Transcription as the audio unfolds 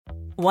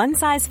One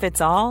size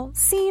fits all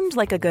seemed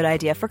like a good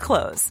idea for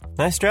clothes.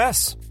 Nice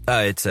dress.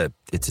 It's a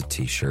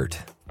t-shirt.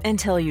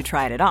 Until you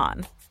tried it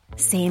on.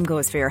 Same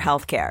goes for your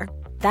healthcare.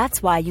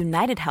 That's why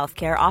United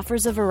Healthcare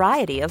offers a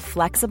variety of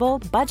flexible,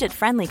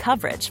 budget-friendly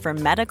coverage for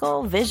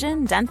medical,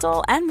 vision,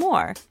 dental, and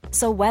more.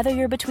 So whether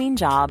you're between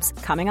jobs,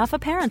 coming off a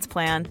parent's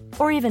plan,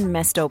 or even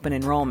missed open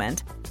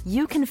enrollment,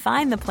 you can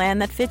find the plan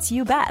that fits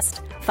you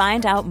best.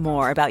 Find out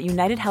more about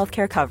United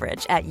Healthcare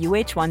coverage at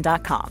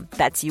uh1.com.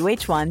 That's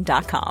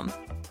uh1.com.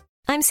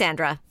 I'm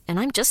Sandra, and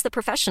I'm just the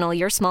professional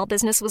your small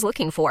business was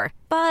looking for.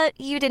 But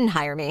you didn't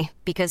hire me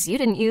because you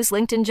didn't use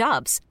LinkedIn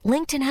Jobs.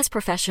 LinkedIn has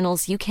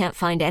professionals you can't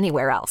find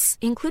anywhere else,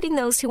 including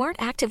those who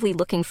aren't actively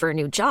looking for a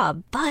new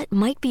job, but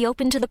might be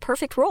open to the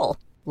perfect role,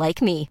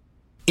 like me.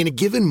 In a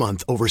given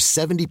month, over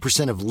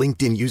 70% of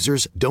LinkedIn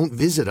users don't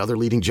visit other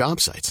leading job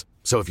sites.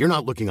 So if you're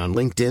not looking on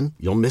LinkedIn,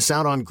 you'll miss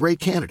out on great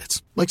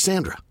candidates like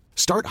Sandra.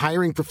 Start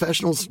hiring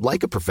professionals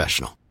like a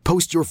professional.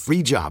 Post your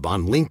free job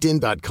on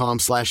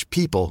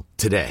linkedin.com/people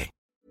today.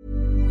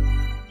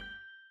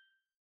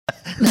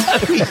 No,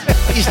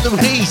 he's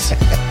Louise.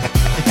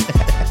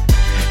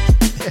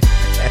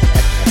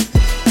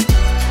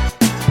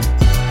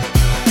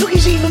 Look,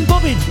 he's even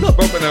bobbing. Look.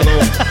 Bobbing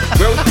along.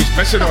 Well, he's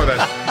missing all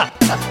this.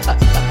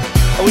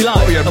 Are we live?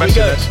 Oh, you're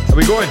missing this. Are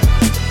we going?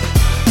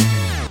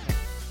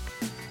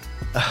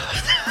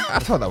 I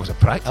thought that was a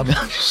prank.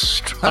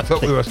 I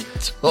thought we were.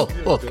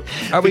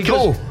 Are we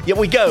go? Yeah,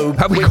 we go.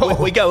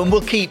 We go, and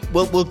we'll keep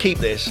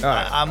this.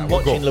 Right, I'm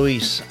watching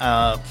Luis,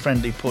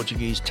 friendly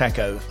Portuguese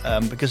Teco,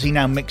 because he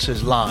now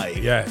mixes live.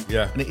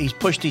 Yeah. And he's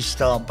pushed his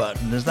start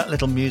button. There's that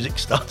little music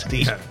started.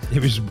 He's He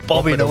was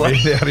bobbing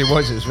away. There he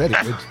was. It was very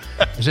good.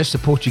 Is this the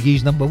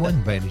Portuguese number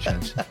one by any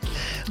chance?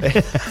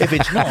 If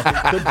it's not, it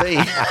could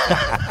be.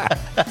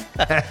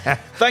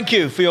 Thank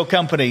you for your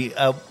company.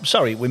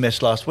 Sorry we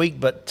missed last week,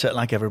 but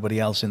like everybody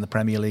else in the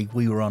Premier League,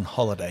 we were on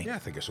holiday. Yeah, I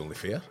think it's only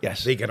fair.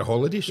 Yes. They get a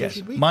holiday, so Yes.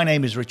 should we? My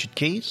name is Richard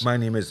Keys. My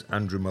name is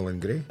Andrew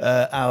Mullen-Gray.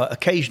 Our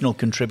occasional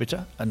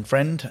contributor and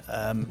friend,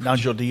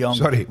 Nigel de Jong.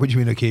 Sorry, what do you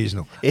mean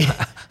occasional?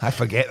 I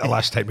forget the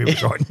last time he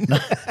was on.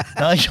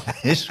 Nigel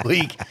this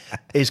week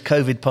is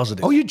COVID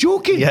positive. Oh, you're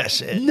joking?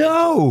 Yes.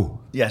 No.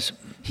 Yes.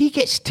 He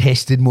gets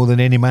tested more than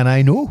any man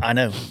I know. I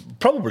know.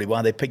 Probably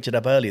why they picked it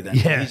up early then.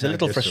 Yeah, He's a I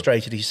little guess so.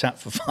 frustrated. He sat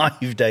for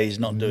 5 days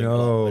not doing No.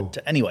 well.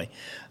 But anyway,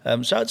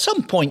 so at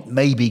some point,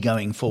 maybe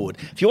going forward.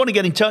 If you want to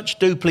get in touch,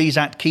 do please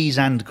at Keys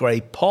and Gray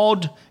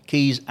Pod.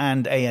 Keys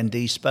and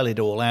AND, spell it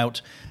all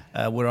out.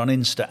 We're on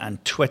Insta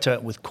and Twitter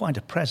with quite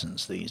a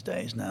presence these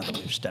days now that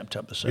we've stepped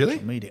up the social Really?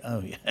 media.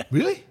 Oh, yeah.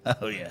 Really?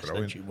 Oh, yes. Brilliant.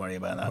 Don't you worry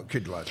about that. Oh,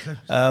 good lad.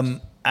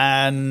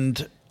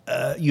 And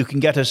you can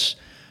get us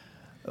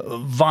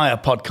via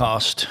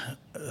podcast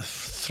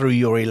through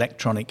your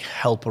electronic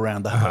help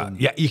around the home.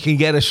 Yeah, you can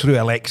get us through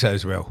Alexa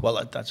as well.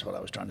 Well, that's what I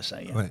was trying to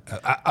say. Yeah. Right.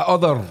 Are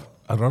other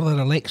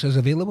Alexas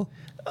available?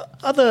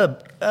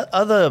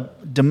 Other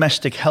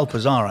domestic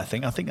helpers are, I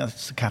think. I think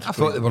that's the category. I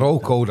thought they were all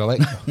called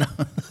Alexa.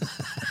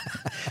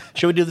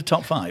 Shall we do the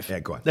top 5? Yeah,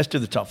 go on. Let's do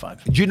the top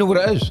 5. Do you know what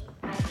it is?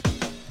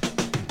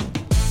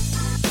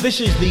 This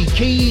is the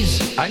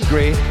Keys And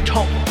Gray.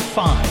 top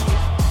 5.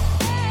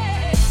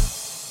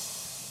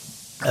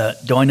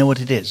 Do I know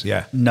what it is?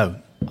 Yeah. No.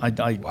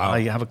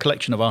 I have a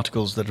collection of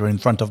articles that are in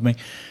front of me,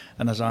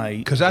 and as I...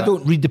 Because I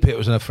don't read the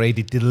papers on a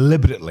Friday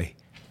deliberately.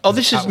 Oh,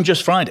 this isn't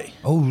just Friday.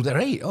 Oh, they're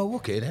right. Oh,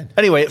 okay then.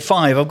 Anyway, at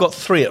 5, I've got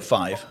 3 at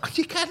 5.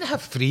 You can't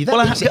have 3. That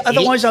Well, makes it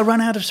otherwise 8. I run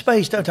out of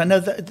space, don't I? No,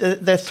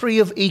 they're 3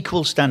 of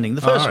equal standing.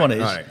 The first All right, one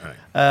is, all right.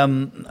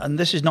 and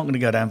this is not going to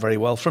go down very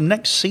well, from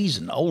next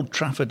season, Old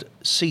Trafford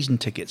season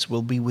tickets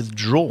will be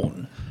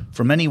withdrawn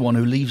from anyone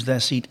who leaves their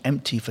seat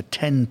empty for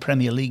 10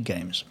 Premier League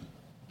games.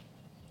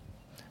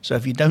 So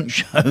if you don't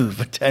show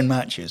for 10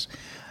 matches,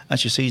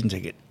 that's your season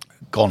ticket.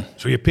 Gone.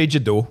 So you paid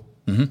your dough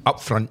up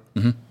front,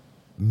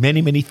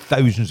 many, many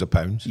thousands of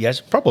pounds.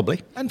 Yes,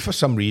 probably. And for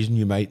some reason,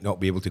 you might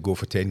not be able to go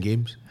for 10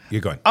 games. You're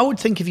gone. I would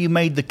think if you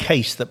made the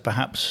case that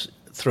perhaps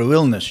through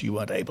illness you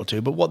weren't able to,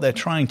 but what they're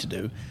trying to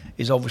do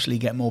is obviously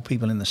get more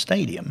people in the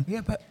stadium. Yeah,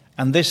 but...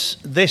 And this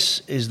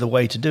is the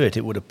way to do it,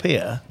 it would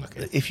appear.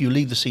 Okay. If you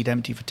leave the seat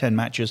empty for 10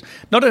 matches,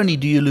 not only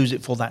do you lose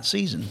it for that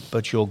season,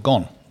 but you're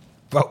gone.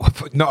 Well,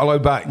 not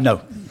allowed back?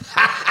 No.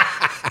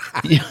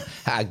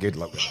 Good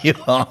luck with that. You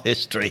are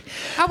history.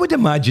 I would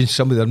imagine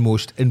some of the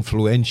most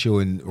influential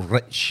and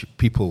rich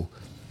people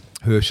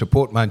who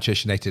support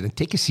Manchester United and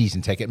take a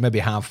season ticket, maybe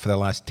have for the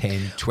last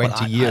 10,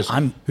 20 years,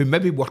 who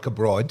maybe work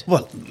abroad.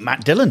 Well,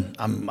 Matt Dillon,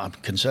 I'm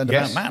concerned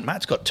Yes. about Matt.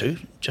 Matt's got 2,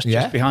 just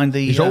behind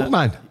the... He's old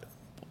man.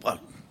 Well,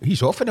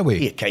 he's off and away.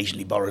 he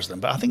occasionally borrows them,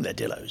 but I think they're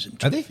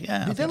Dillos. Are they?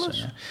 Yeah. I They're think so,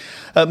 Dillos?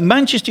 yeah.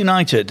 Manchester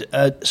United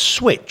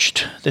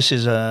switched. This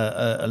is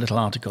a little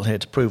article here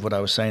to prove what I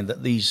was saying,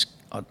 that these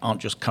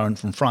aren't just current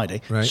from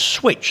Friday. Right.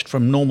 Switched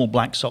from normal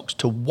black socks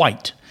to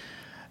white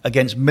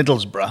against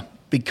Middlesbrough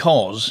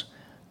because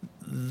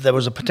there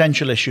was a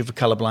potential issue for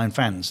colourblind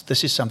fans.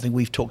 This is something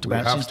we've talked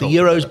about since the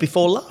Euros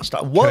before last.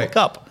 World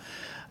Cup,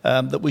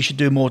 that we should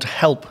do more to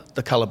help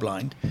the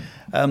colourblind.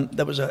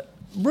 There was a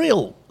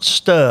real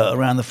stir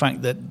around the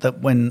fact that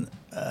when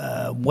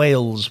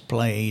Wales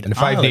played in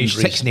the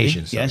Six recently,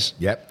 Nations. Yes.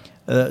 Yep.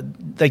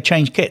 They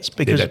changed kits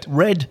because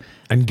red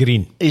and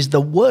green is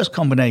the worst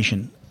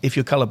combination if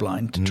you're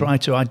colourblind to try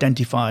to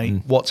identify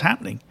what's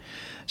happening.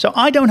 So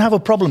I don't have a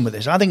problem with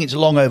this. I think it's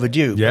long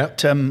overdue. Yeah.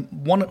 But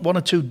one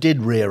or two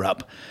did rear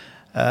up.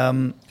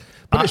 But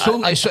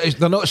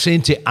they're not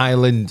saying to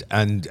Ireland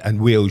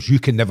and Wales, you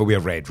can never wear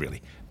red,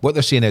 really. What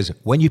they're saying is,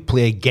 when you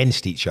play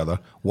against each other,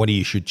 one of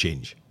you should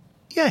change.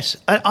 Yes.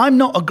 I'm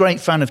not a great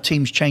fan of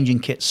teams changing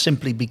kits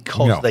simply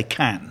because they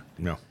can.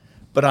 No.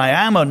 But I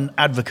am an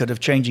advocate of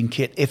changing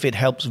kit if it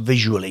helps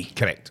visually.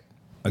 Correct.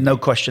 No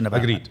question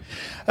about Agreed.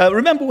 that.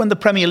 Remember when the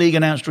Premier League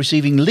announced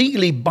receiving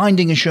legally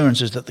binding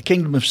assurances that the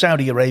Kingdom of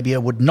Saudi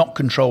Arabia would not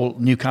control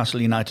Newcastle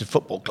United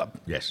Football Club?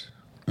 Yes.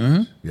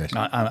 Mm-hmm. Yes.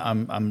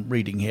 I'm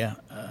reading here.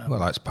 Well,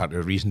 that's part of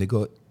the reason they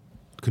got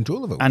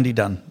control of it. Andy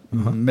Dunn,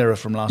 Mirror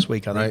from last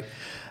week, I think.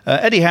 Right.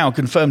 Eddie Howe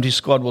confirmed his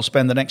squad will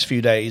spend the next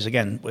few days,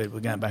 again, we're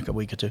going back a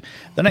week or two,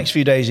 the next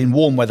few days in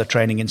warm weather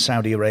training in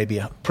Saudi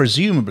Arabia.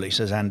 Presumably,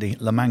 says Andy,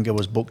 La Manga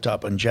was booked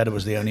up and Jeddah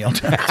was the only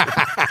alternative.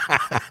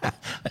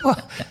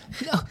 Well,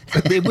 no,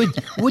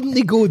 wouldn't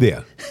they go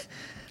there?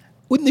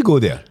 Wouldn't they go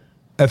there?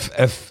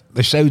 If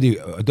the Saudi,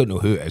 I don't know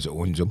who it is that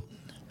owns them.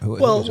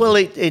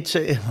 It's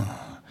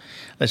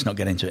let's not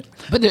get into it.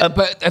 But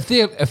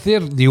if they're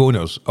the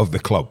owners of the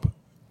club,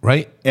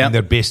 right? Yeah. And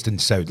they're based in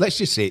Saudi. Let's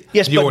just say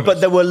yes,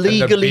 but there were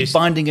legally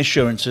binding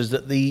assurances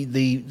that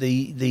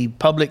the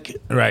public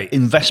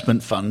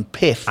investment fund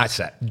PIF That's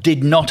it.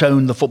 did not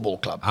own the football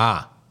club.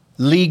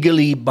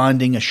 Legally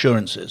binding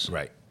assurances.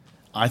 Right.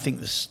 I think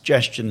the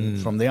suggestion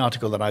from the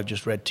article that I've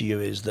just read to you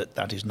is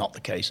that is not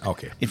the case.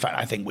 Okay. In fact,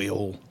 I think we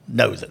all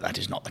know that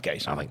is not the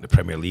case. I think the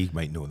Premier League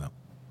might know that.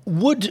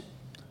 Would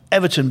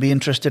Everton be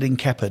interested in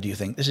Kepa, do you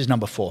think? This is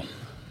number 4.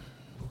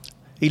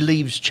 He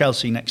leaves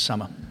Chelsea next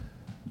summer.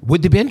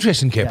 Would they be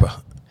interested in Kepa? Yeah.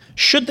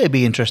 Should they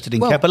be interested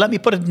in Kepa? Let me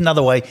put it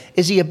another way.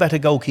 Is he a better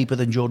goalkeeper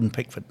than Jordan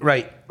Pickford?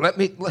 Right.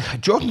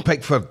 Jordan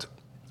Pickford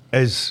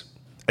is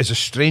a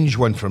strange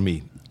one for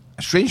me.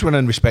 A strange one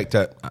in respect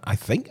to, I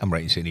think I'm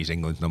right in saying he's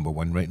England's number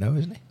 1 right now,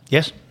 isn't he?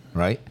 Yes.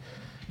 Right.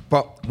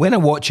 But when I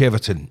watch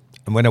Everton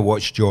and when I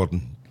watch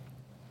Jordan,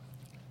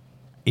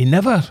 he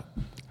never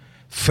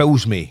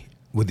fills me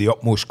with the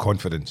utmost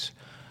confidence.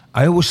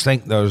 I always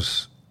think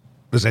there's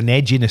an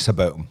edginess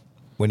about him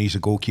when he's a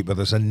goalkeeper.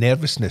 There's a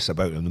nervousness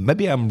about him.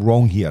 Maybe I'm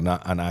wrong here and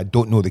I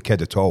don't know the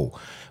kid at all,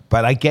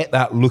 but I get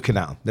that looking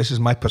at him. This is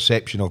my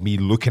perception of me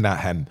looking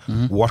at him,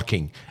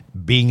 working,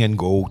 being in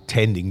goal,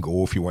 tending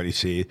goal, if you want to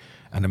say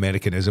an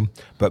Americanism,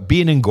 but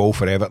being in goal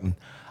for Everton.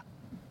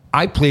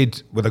 I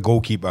played with a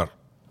goalkeeper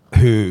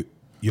who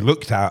you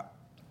looked at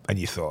and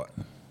you thought,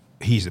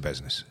 he's the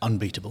business.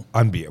 Unbeatable.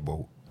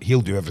 He'll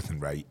do everything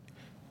right.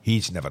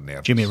 He's never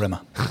nervous. Jimmy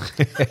Rimmer.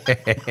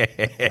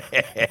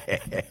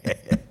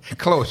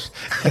 Close.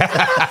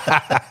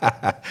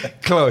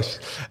 Close.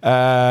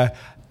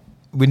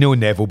 We know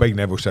Neville, big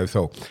Neville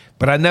Southall.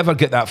 But I never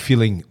get that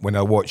feeling when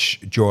I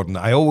watch Jordan.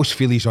 I always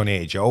feel he's on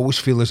edge. I always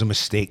feel there's a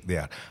mistake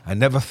there. I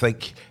never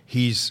think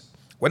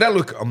when I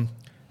look at him,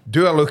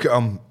 do I look at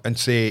him and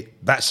say,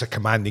 that's a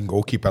commanding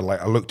goalkeeper?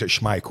 Like I looked at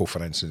Schmeichel,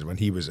 for instance, when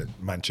he was at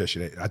Manchester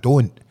United. I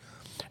don't.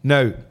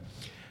 Now,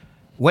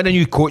 when a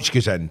new coach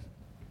goes in,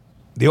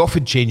 they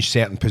often change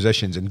certain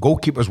positions, and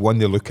goalkeepers one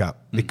they look at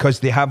because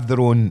they have their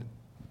own.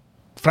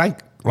 Frank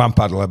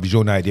Lampard will have his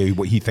own idea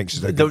what he thinks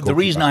is a good goalkeeper. The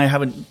reason I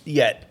haven't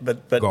yet,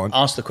 but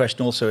asked the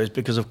question also is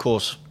because, of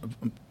course,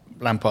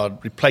 Lampard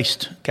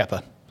replaced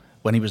Kepa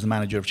when he was the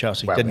manager of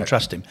Chelsea. Didn't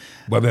trust him.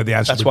 Well, the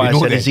answer That's would why be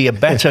no. I said, is he a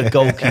better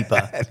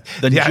goalkeeper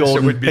than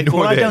Jordan Pickford?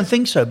 Well, I don't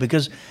think so,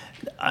 because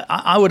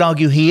I would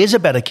argue he is a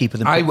better keeper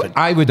than Pickford.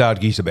 I would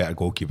argue he's a better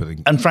goalkeeper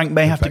than and Frank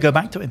may have to go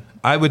back to him.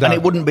 And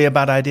it wouldn't be a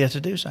bad idea to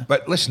do so.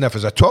 But listen, if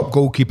there's a top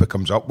goalkeeper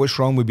comes up, what's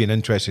wrong with being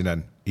interested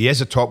in? He is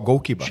a top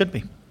goalkeeper. Should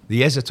be.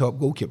 He is a top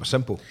goalkeeper.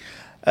 Simple.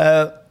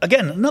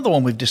 Again, another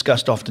one we've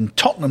discussed often.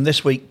 Tottenham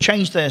this week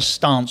changed their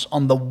stance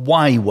on the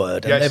Y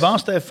word, and they've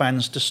asked their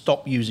fans to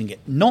stop using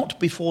it. Not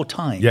before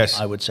time,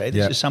 I would say.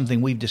 This is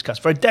something we've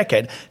discussed for a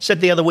decade.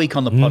 Said the other week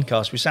on the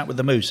podcast, we sat with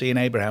the Moose, Ian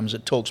Abrahams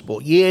at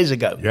TalkSport years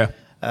ago.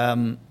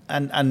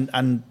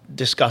 And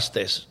discussed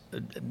this,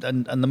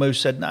 and the Moose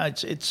said, no,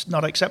 it's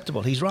not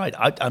acceptable. He's right.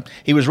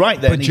 He was right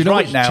then. He's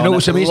right now. Do you know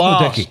what's amazing,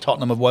 Dickie?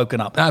 Tottenham have woken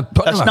up.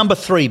 That's number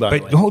 3, by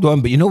the way. Hold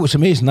on, but you know what's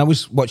amazing? I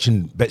was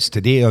watching bits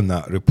today on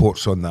that,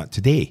 reports on that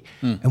today,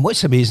 and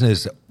what's amazing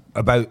is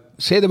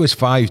say there was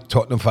 5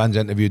 Tottenham fans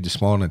interviewed this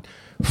morning,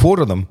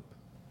 4 of them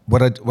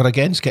were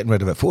against getting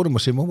rid of it. 4 of them were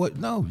saying, well, what?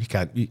 No, you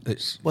can't.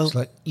 It's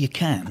like, you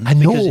can. I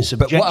know, because it's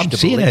but what I'm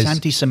saying it's is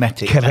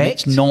anti-Semitic. Correct. And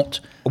it's not.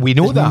 We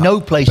know that.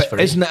 No place but for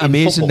it. Isn't it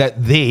amazing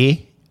that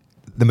the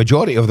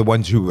majority of the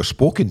ones who were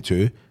spoken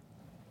to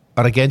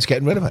are against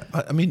getting rid of it?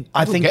 I mean,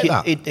 I think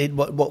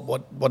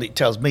what it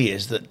tells me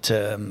is that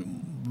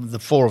the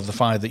 4 of the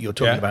 5 that you're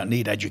talking about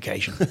need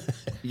education.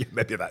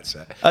 Maybe that's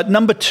it. At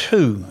number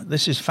 2,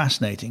 this is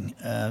fascinating.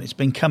 It's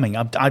been coming.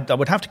 I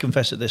would have to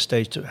confess at this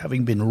stage to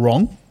having been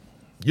wrong.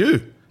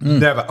 You?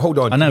 Never. Hold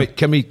on. I know.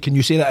 Can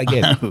you say that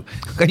again?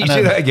 Can you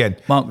say that again?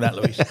 Mark that,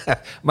 Louise.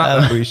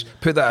 Mark that, Louise.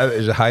 Put that out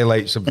as the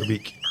highlights of the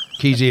week.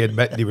 Kesey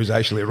admitting he was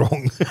actually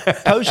wrong.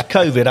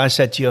 Post-COVID, I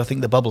said to you, I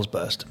think the bubble's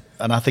burst.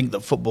 And I think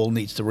that football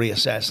needs to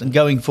reassess. And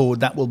going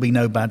forward, that will be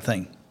no bad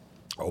thing.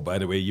 Oh, by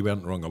the way, you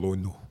weren't wrong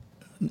alone, though.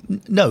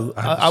 No,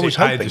 I was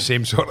hoping. I had the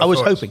same sort of I was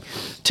thoughts. hoping.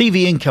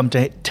 TV income to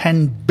hit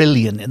 10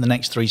 billion in the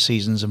next 3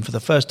 seasons. And for the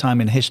first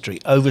time in history,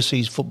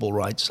 overseas football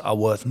rights are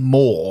worth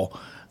more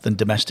than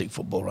domestic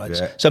football rights.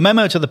 Yeah. So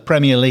memo to the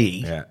Premier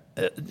League. Yeah.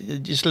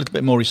 Just a little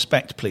bit more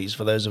respect, please,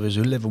 for those of us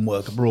who live and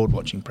work abroad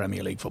watching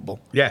Premier League football.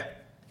 Yeah.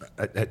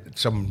 At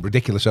some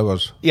ridiculous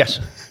hours. Yes,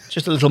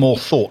 just a little more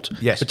thought.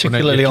 Yes,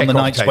 particularly on the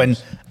kick-off nights when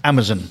times.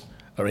 Amazon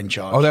are in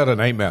charge. Oh, they're a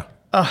nightmare.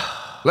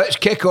 Let's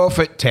kick off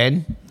at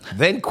 10,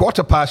 then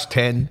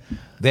 10:15,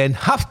 then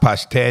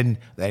 10:30,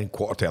 then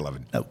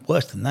 11:15. No,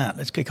 worse than that.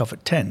 Let's kick off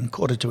at 10,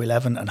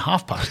 11:15, and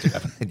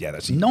 11:30. Yeah,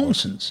 that's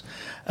nonsense.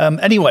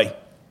 Anyway,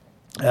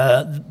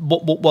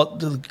 what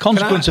the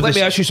consequence of Let this?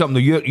 me ask you something,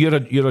 though.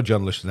 You're a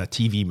journalist and a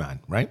TV man,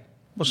 right?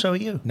 Well, so are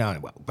you. No,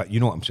 well, but you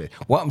know what I'm saying.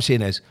 What I'm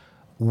saying is,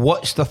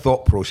 what's the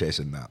thought process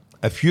in that?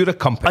 If you're a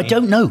company... I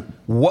don't know.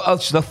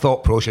 What's the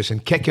thought process in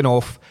kicking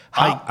off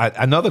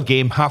another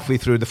game halfway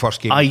through the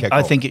first game?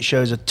 I think it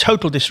shows a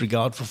total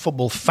disregard for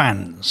football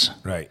fans.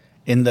 Right.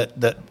 In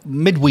that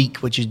midweek,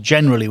 which is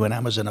generally when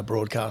Amazon are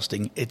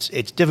broadcasting, it's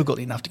difficult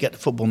enough to get to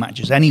football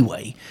matches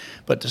anyway,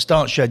 but to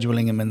start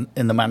scheduling them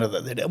in the manner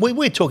that they do.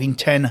 We're talking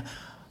 10,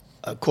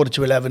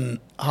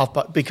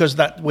 11:15, because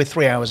we're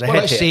 3 hours ahead.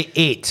 Well, let's here. say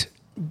 8.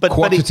 But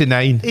quarter to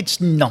 9. It's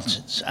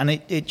nonsense, and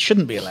it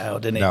shouldn't be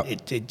allowed, and No.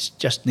 it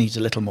just needs a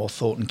little more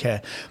thought and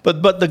care.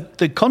 But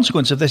the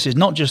consequence of this is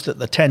not just that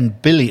the 10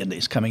 billion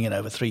is coming in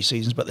over 3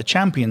 seasons, but the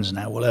champions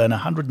now will earn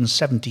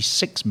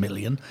 176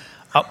 million,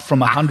 up from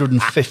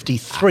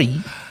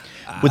 153,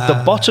 with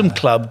the bottom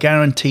club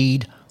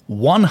guaranteed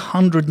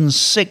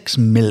 106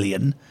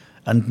 million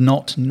and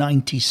not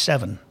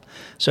 97.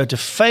 So to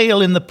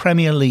fail in the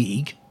Premier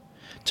League,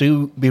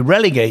 to be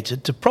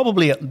relegated to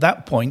probably at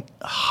that point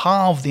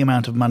halve the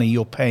amount of money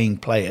you're paying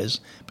players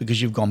because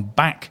you've gone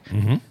back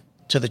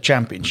to the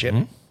Championship,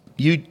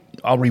 you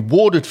are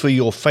rewarded for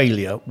your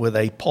failure with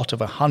a pot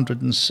of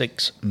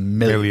 106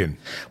 million,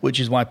 which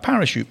is why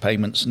parachute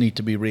payments need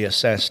to be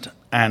reassessed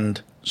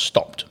and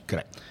stopped.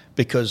 Correct.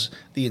 Because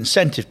the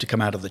incentive to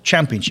come out of the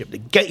Championship to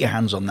get your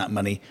hands on that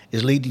money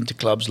is leading to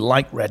clubs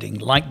like Reading,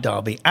 like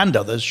Derby and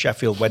others,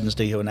 Sheffield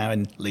Wednesday, who are now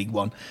in League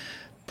One,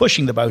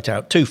 pushing the boat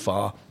out too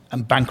far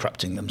and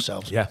bankrupting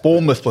themselves. Yeah.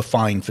 Bournemouth were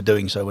fined for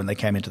doing so when they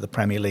came into the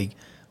Premier League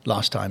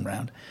last time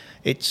round.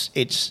 It's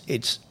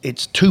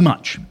too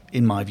much,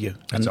 in my view.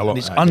 It's and a lot,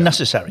 it's yeah.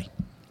 unnecessary.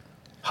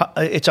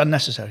 It's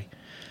unnecessary.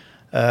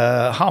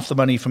 Half the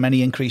money from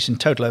any increase in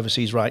total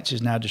overseas rights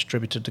is now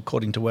distributed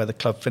according to where the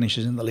club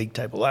finishes in the league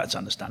table. That's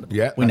understandable.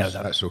 Yeah, we know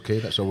that. That's okay.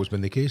 That's always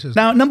been the case, isn't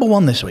Now, number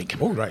one this week,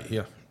 it? Oh, right,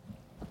 yeah.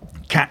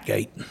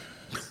 Catgate.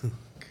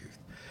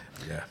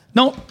 Yeah.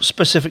 Not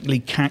specifically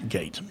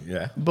Catgate,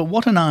 Yeah. but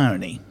what an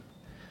irony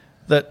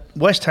that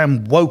West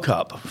Ham woke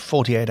up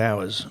 48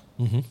 hours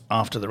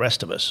after the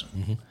rest of us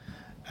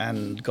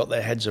and got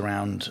their heads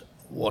around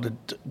what had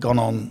gone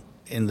on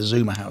in the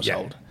Zuma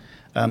household.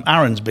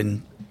 Aaron's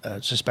been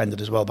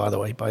suspended as well, by the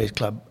way, by his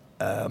club,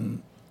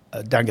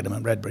 Dagenham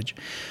and Redbridge.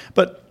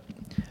 But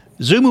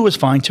Zuma was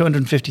fined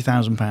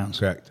 £250,000.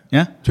 Correct.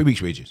 Yeah? 2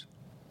 weeks' wages.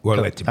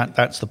 Well,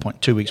 That's the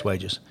point. 2 weeks'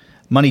 wages.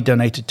 Money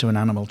donated to an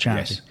animal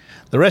charity. Yes.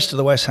 The rest of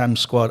the West Ham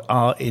squad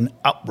are in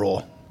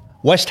uproar.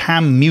 West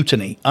Ham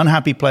mutiny.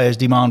 Unhappy players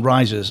demand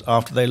rises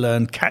after they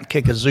learn cat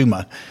kicker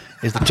Zuma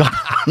is the top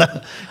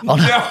on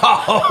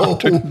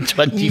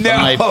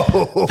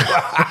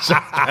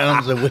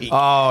 £125 a week.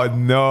 Oh,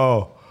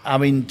 no. I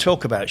mean,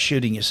 talk about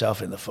shooting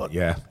yourself in the foot.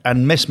 Yeah.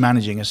 And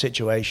mismanaging a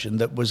situation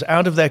that was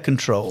out of their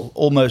control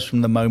almost from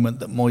the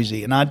moment that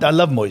Moisey, and I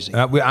love Moisey.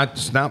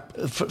 Snap.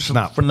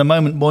 From the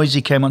moment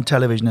Moisey came on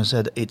television and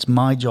said, it's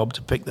my job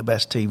to pick the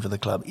best team for the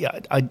club. Yeah,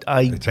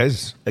 It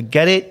is. I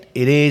get it.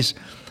 It is.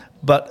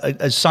 But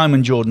as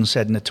Simon Jordan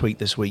said in a tweet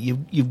this week,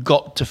 you've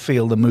got to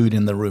feel the mood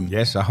in the room.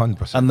 Yes,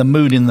 100%. And the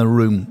mood in the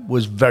room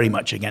was very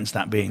much against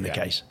that being the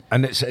case.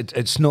 And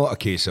it's not a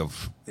case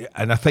of,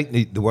 and I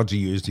think the words he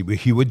used,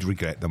 he would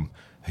regret them.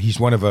 He's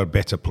one of our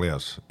better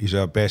players. He's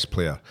our best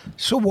player.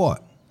 So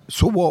what?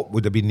 So what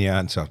would have been the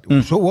answer?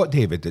 So what,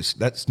 David?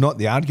 That's not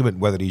the argument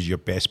whether he's your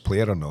best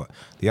player or not.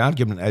 The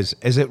argument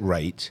is it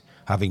right,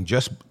 having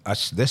just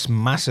this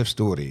massive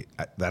story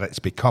that it's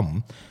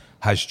become,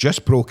 has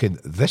just broken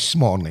that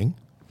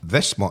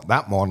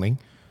morning,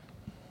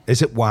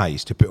 is it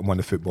wise to put him on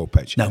the football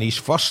pitch? No. And his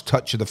first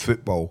touch of the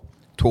football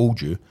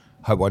told you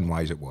how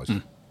unwise it was.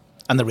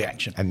 And the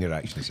reaction. And the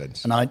reaction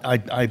since. And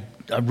I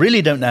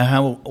really don't know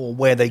how or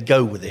where they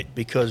go with it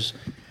because...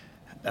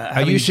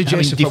 Are you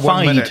suggesting for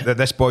 1 minute that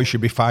this boy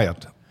should be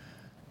fired?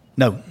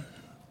 No.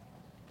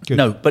 Good.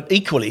 No, but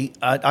equally,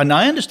 and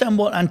I understand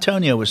what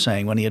Antonio was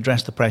saying when he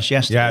addressed the press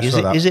yesterday. Yeah, I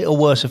saw that. Is it a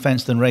worse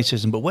offence than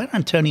racism? But where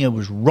Antonio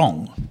was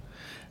wrong,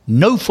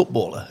 no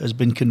footballer has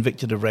been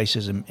convicted of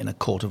racism in a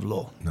court of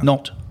law. No.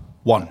 Not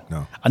One.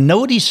 No. And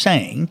nobody's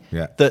saying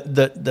Yeah.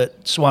 that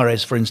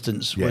Suarez, for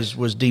instance, Yes.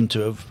 was deemed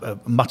to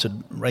have muttered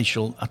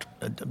racial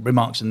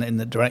remarks in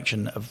the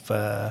direction of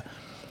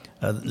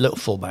little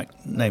fullback,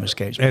 name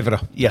escapes me.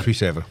 Evra. Yeah.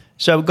 Patrice Evra.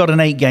 So got an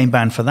 8-game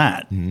ban for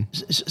that.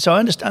 So I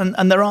understand,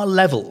 and there are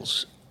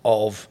levels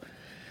of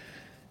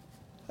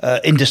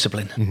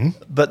indiscipline.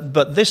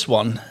 But this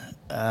one,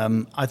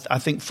 I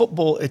think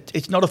football.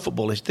 It's not a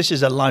football issue. This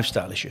is a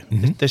lifestyle issue.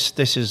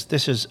 This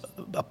is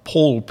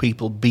appalled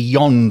people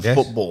beyond Yes,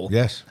 football.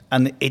 yes.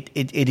 And it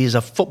is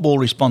a football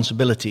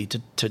responsibility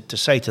to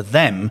say to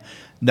them,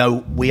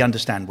 no, we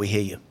understand, we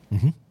hear you.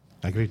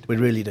 Agreed. We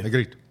really do.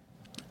 Agreed.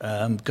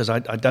 Because I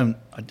don't,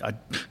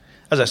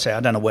 as I say,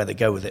 I don't know where they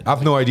go with it.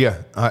 I've no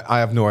idea. I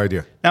have no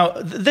idea. Now,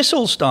 this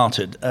all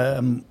started.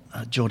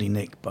 Geordie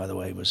Nick, by the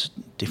way, was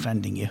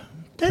defending you.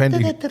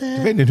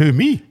 Defending who?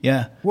 Me?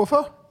 Yeah. What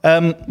for?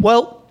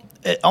 Well,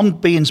 on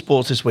Bein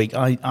Sports this week,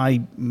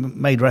 I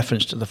made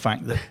reference to the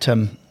fact that.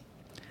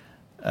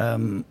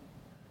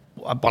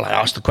 Well, I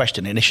asked the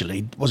question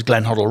initially: was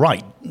Glenn Hoddle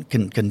right?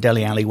 Can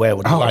Dele Alli wear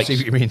what he likes? I see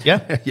what you mean.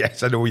 Yeah.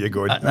 Yes, I know where you're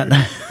going.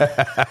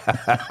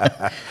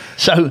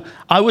 So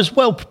I was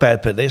well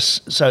prepared for this.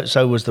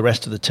 So was the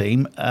rest of the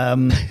team,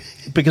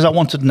 because I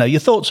wanted to know your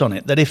thoughts on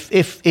it. That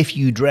if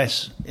you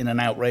dress in an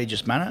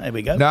outrageous manner, there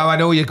we go. No, I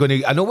know you're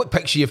going to. I know what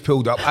picture you've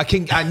pulled up. I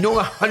know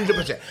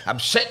 100%. I'm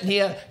sitting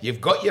here. You've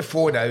got your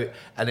phone out,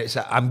 and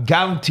I'm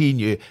guaranteeing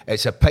you,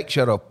 it's a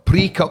picture of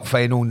pre-cup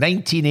final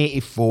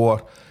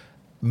 1984.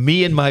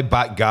 Me in my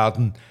back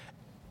garden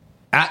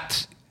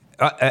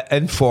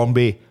in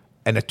Formby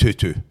in a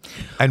tutu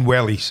and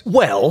wellies.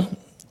 Well,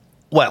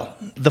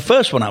 the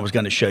first one I was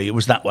going to show you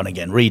was that one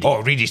again, Reedy.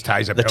 Oh, Reedy's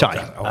tie's a the tie.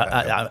 belter.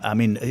 Oh, I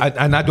mean,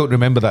 and I don't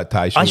remember that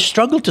tie. So I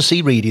struggled to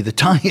see Reedy. The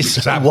tie is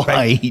so that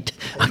wide.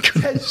 I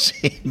couldn't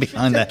see him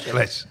behind there.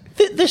 ridiculous.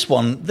 This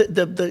one,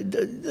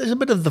 there's a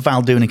bit of the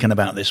Val Doonican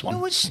about this one.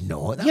 No, it's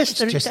not. That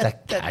Yes, was just a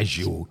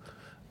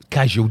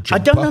casual jumper. I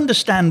don't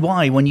understand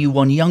why, when you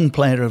won Young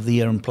Player of the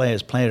Year and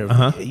Players Player of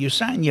the Year, you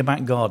sat in your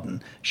back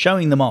garden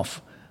showing them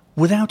off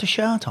without a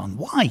shirt on.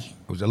 Why?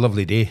 It was a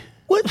lovely day.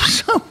 What?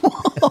 So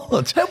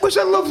what? It was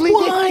a lovely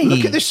Why? day.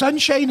 Look at the sun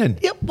shining.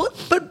 Yeah, but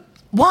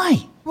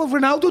why? Well,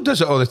 Ronaldo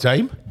does it all the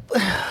time.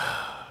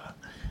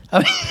 I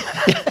mean,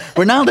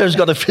 Ronaldo's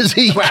got a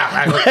physique. Well,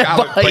 I look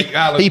quite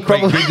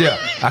good there.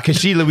 I can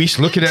see Luis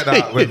looking at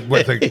that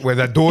with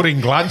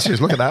adoring glances.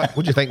 Look at that.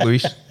 What do you think,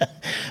 Luis?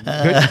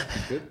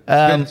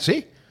 Good.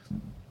 See?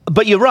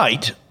 But you're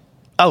right.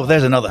 Oh,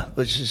 there's another,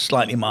 which is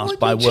slightly masked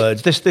by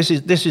words. This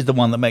is the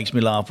one that makes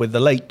me laugh, with the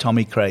late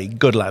Tommy Craig.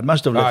 Good lad.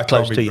 Most of them live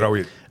close to you.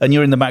 Brilliant. And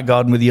you're in the back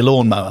garden with your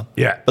lawnmower.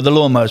 Yeah. But the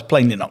lawnmower's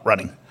plainly not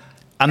running.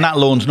 And that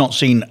lawn's not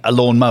seen a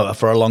lawnmower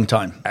for a long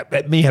time.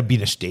 It may have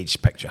been a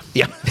staged picture.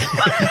 Yeah.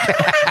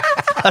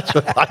 That's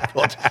what I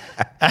thought.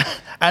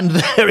 And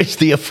there is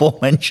the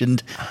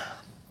aforementioned.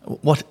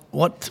 What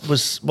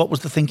was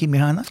the thinking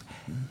behind that?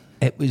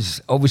 It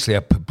was obviously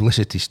a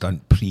publicity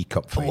stunt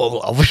pre-cup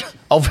final. Well,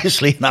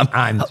 obviously, and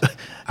I'm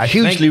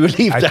hugely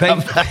relieved to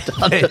have that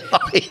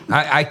underlined.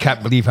 I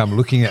can't believe I'm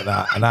looking at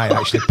that, and I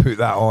actually put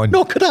that on.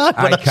 Nor could I.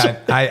 I can't.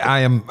 I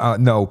am.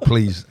 No,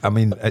 please. I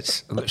mean,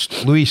 it's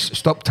Luis.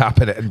 Stop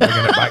tapping it and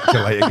bringing it back to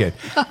light again.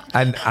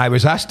 And I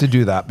was asked to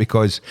do that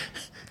because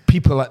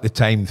people at the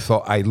time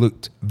thought I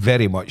looked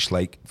very much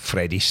like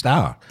Freddie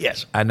Starr.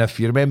 Yes. And if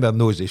you remember in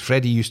those days,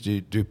 Freddie used to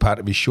do part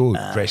of his show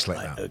dressed like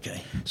that.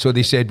 Okay. So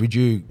they said, would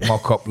you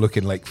mock up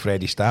looking like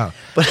Freddie Starr?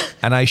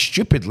 And I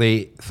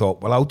stupidly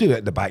thought, well, I'll do it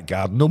in the back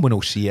garden. No one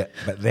will see it.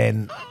 But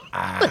then...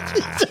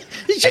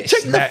 Did you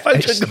take the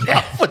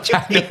photograph? What do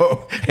you mean?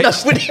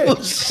 Nobody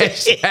will see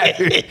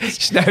it.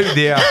 It's now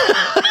there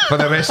for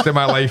the rest of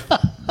my life.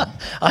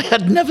 I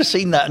had never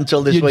seen that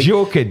until this You're week.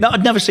 joking? No,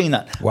 I'd never seen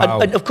that.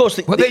 Wow. And of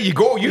course... Well, there you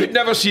go. You'd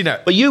never seen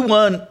it. But you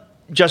weren't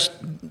just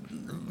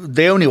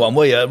the only one,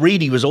 were you?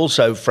 Reedy was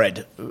also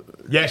Fred.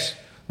 Yes.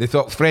 They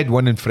thought Fred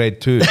 1 and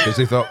Fred 2 because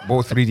they thought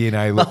both Reedy and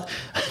I looked...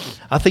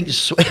 I think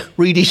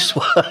Reedy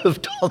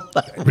swerved on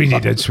that. Reedy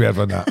did swerve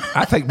on that.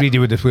 I think Reedy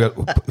would have...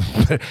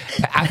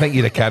 I think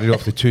he'd have carried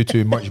off the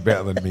 2-2 much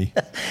better than me.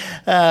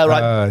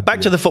 Right,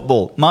 back to the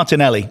football.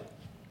 Martinelli.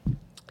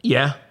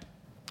 Yeah.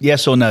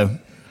 Yes or no?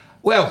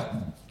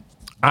 Well,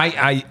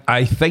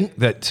 I think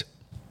that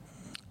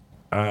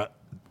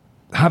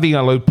having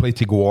allowed play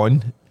to go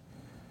on,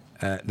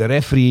 the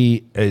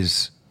referee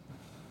is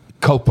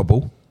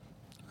culpable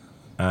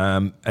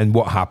in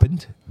what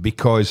happened,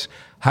 because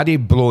had he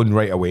blown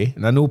right away,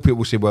 and I know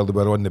people say, well, they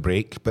were on the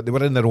break, but they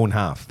were in their own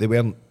half. They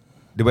weren't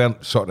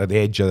sort of at the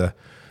edge of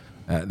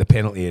the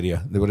penalty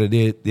area. They were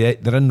they're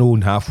in their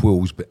own half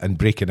wolves and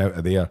breaking out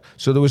of there.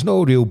 So there was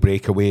no real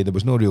breakaway. There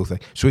was no real thing.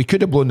 So he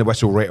could have blown the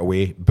whistle right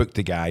away, booked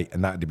the guy,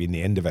 and that would have been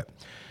the end of it.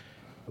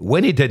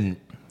 When he didn't,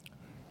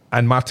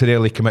 and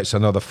Martinelli commits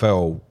another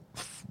foul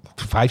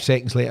 5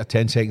 seconds later,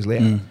 10 seconds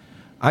later,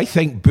 I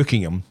think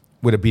booking him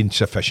would have been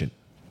sufficient.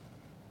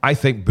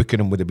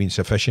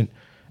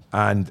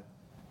 And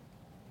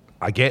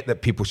I get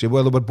that people say,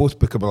 well, they were both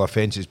bookable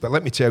offences, but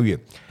let me tell you,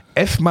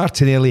 if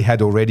Martinelli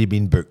had already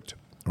been booked,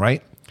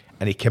 right,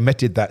 and he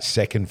committed that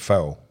second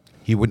foul,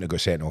 he wouldn't have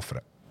got sent off for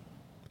it.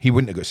 He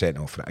wouldn't have got sent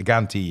off for it. I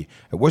guarantee you.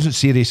 It wasn't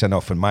serious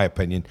enough, in my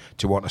opinion,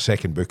 to want a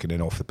second booking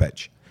and off the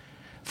pitch.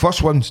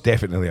 First one's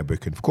definitely a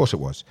booking. Of course it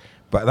was.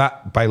 But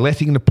that, by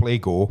letting the play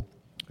go,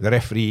 the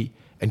referee,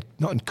 and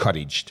not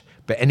encouraged,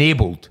 but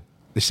enabled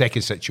the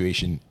second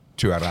situation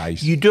to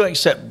arise. You do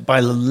accept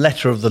by the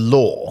letter of the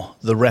law,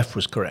 the ref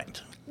was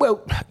correct?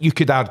 Well, you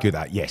could argue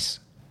that, yes.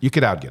 You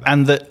could argue that.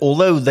 And that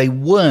although they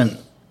weren't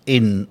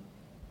in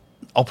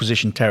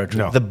opposition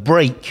territory, the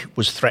break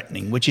was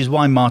threatening, which is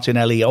why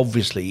Martinelli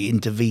obviously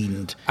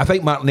intervened. I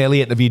think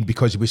Martinelli intervened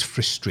because he was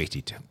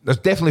frustrated. There's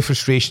definitely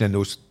frustration in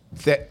those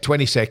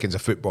 20 seconds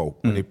of football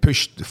when he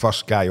pushed the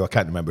first guy, I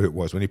can't remember who it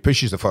was, when he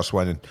pushes the first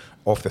one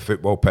off the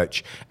football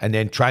pitch and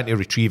then trying to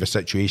retrieve a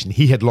situation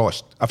he had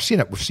lost. I've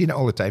seen it. We've seen it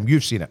all the time.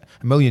 You've seen it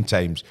a million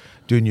times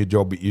doing your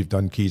job that you've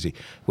done, Keezy.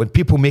 When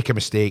people make a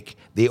mistake,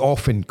 they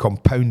often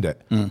compound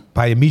it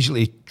by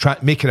immediately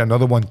making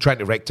another one, trying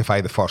to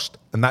rectify the first.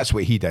 And that's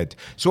what he did.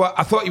 So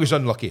I thought he was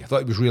unlucky. I thought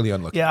he was really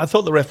unlucky. Yeah, I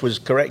thought the ref was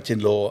correct in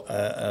law,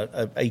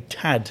 a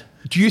tad.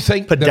 Do you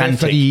think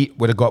pedantic. The referee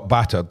would have got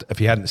battered if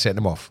he hadn't sent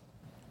him off?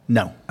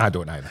 No. I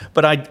don't either.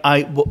 But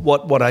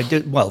what I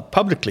do, well,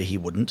 publicly he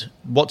wouldn't.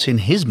 What's in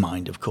his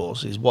mind, of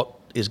course, is what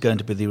is going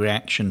to be the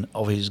reaction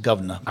of his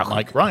governor,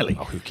 Mike Riley.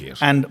 Oh, who cares?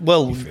 And,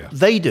 well,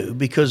 they do,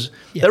 because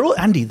they're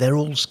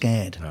all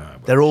scared.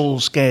 They're all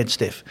scared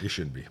stiff. You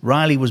shouldn't be.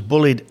 Riley was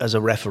bullied as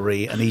a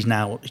referee, and he's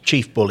now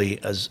chief bully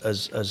as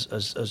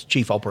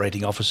chief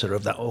operating officer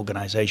of that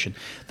organisation.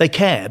 They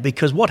care,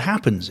 because what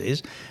happens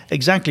is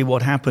exactly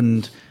what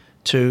happened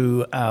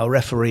to our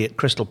referee at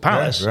Crystal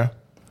Palace,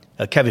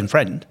 Kevin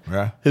Friend,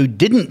 who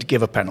didn't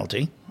give a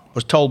penalty,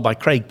 was told by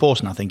Craig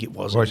Pawson, I think it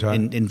was,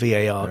 in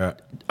VAR,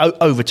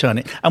 overturn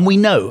it. And we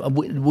know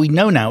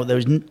now, there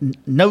is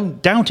no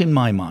doubt in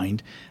my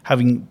mind,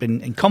 having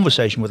been in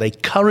conversation with a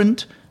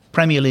current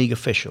Premier League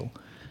official,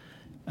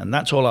 and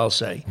that's all I'll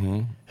say,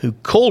 who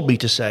called me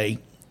to say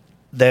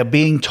they're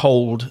being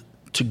told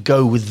to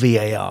go with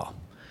VAR.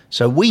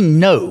 So we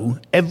know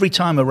every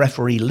time a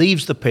referee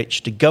leaves the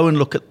pitch to go and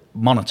look at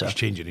monitor,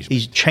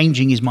 he's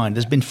changing his mind.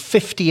 There's been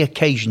 50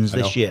 occasions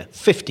this year,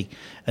 50.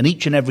 And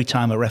each and every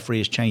time a referee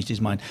has changed his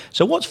mind.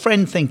 So what's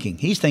Friend thinking?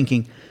 He's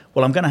thinking,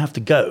 well, I'm going to have to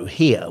go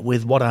here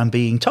with what I'm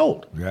being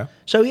told. Yeah.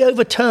 So he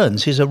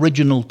overturns his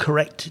original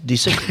correct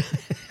decision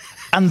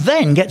and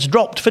then gets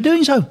dropped for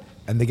doing so.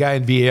 And the guy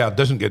in VAR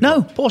doesn't get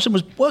No, dropped. Pawson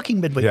was working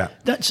midweek.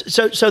 Yeah.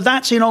 So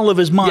that's in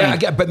Oliver's mind. Yeah, I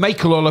get, but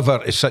Michael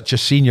Oliver is such a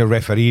senior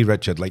referee,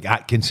 Richard, like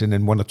Atkinson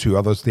and one or two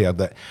others there,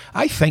 that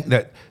I think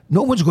that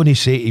no one's going to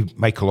say to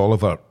Michael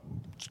Oliver,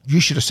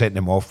 you should have sent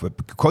him off, but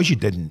because you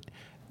didn't,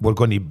 we're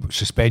going to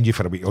suspend you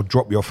for a week or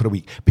drop you off for a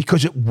week.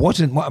 Because it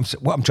wasn't, what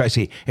I'm trying to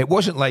say, it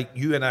wasn't like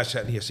you and I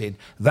sitting here saying,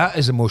 that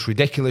is the most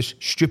ridiculous,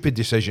 stupid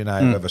decision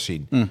I have ever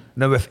seen.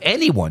 Now, if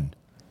anyone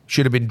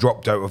should have been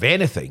dropped out of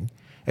anything,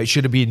 it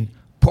should have been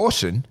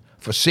Pawson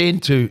for saying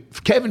to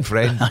Kevin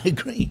Friend, I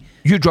agree.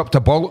 You dropped a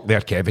bollock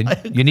there, Kevin.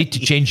 You need to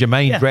change your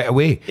mind right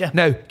away. Yeah.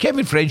 Now,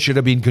 Kevin Friend should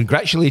have been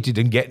congratulated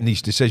in getting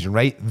his decision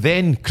right,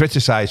 then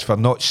criticised for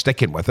not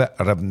sticking with it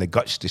or having the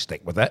guts to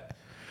stick with it,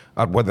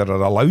 or whether they're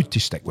allowed to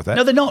stick with it.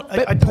 No, they're not.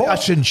 But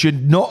Pawson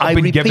should not have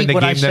been given the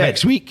game the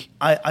next week.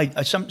 I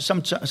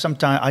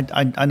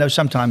know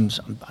sometimes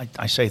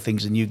I say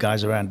things and you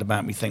guys around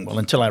about me think, well,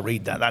 until I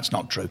read that, that's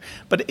not true.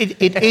 But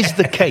it is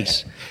the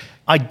case.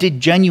 I did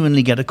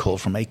genuinely get a call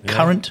from a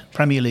current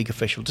Premier League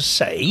official to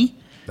say,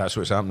 that's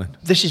what's happening.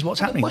 This is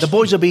what's happening. The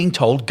boys are being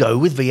told, go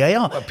with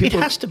VAR. Well, it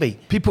has to be.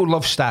 People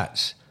love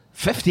stats.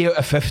 50 out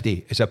of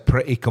 50 is a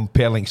pretty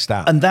compelling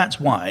stat. And that's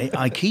why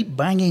I keep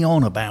banging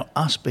on about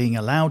us being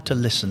allowed to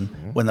listen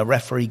when the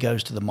referee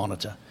goes to the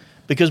monitor.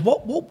 Because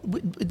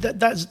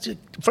that's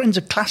Friend's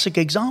a classic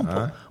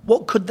example.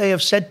 What could they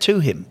have said to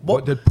him?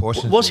 What did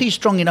Pawson was he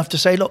strong enough to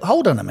say, look,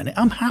 hold on a minute,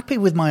 I'm happy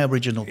with my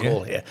original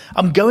call here.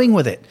 I'm going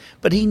with it.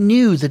 But he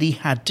knew that he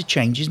had to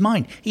change his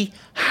mind. He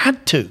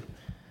had to.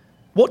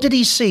 What did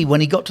he see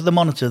when he got to the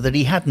monitor that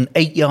he hadn't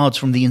 8 yards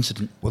from the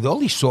incident? Well, all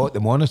he saw at the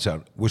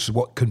monitor was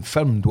what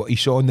confirmed what he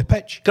saw on the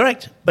pitch.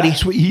 Correct. But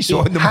that's what he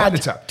saw in the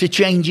monitor. To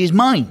change his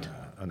mind.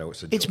 I know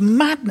it's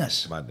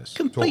madness.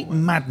 Complete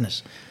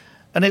madness.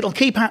 And it'll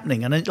keep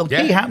happening, and it'll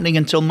keep happening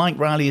until Mike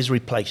Riley is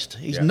replaced.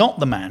 He's not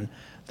the man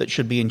that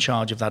should be in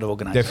charge of that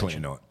organisation. Definitely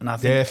not. And I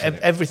think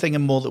everything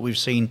and more that we've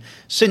seen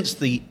since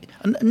the...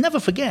 And never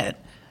forget,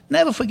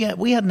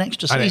 we had an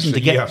extra season to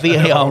get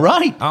VAR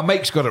right. Our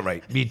Mike's got it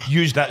right. He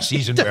used that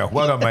season well.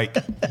 Well done, Mike.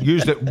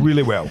 Used it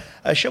really well.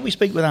 Shall we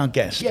speak with our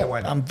guest? Yeah,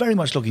 why not? I'm very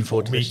much looking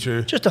forward to this. Me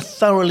too. Just a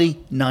thoroughly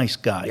nice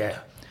guy. Yeah.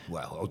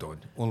 Well, hold on.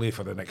 Only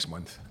for the next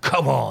month.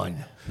 Come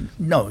on.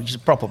 No, he's a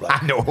proper bloke.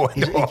 I know.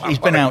 He's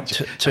been out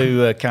to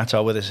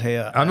Qatar with us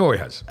here. I know he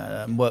has.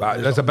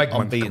 There's a big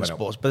month coming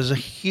Sports, up. But there's a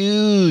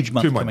huge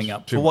month coming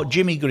up. For what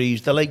Jimmy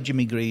Greaves, the late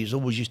Jimmy Greaves,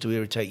 always used to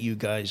irritate you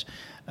guys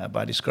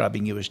by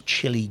describing you as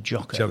chili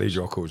jockos. Chili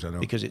jockos, I know.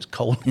 Because it's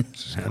cold in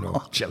I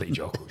know, chili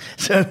jockos.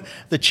 So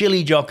the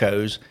chili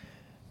jockos,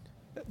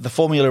 the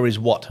formula is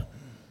what?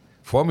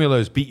 Formula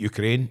is beat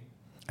Ukraine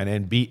and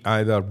then beat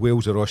either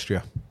Wales or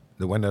Austria.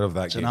 the winner of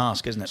that It's game. an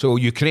ask, isn't it? So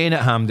Ukraine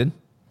at Hampden,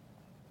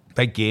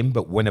 big game,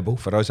 but winnable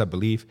for us, I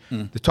believe.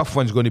 The tough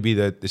one's going to be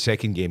the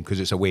second game because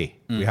it's away.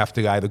 We have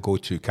to either go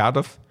to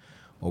Cardiff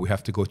or we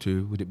have to go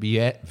to, would it be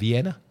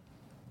Vienna?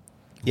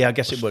 Yeah, I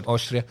guess it would.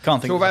 Austria.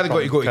 Can't think. So of we've either got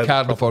to go to COVID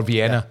Cardiff or problem.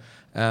 Vienna.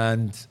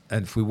 And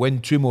if we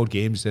win 2 more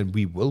games, then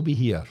we will be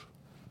here.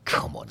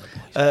 Come on,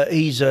 boys.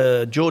 He's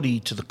Geordie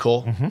to the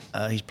core.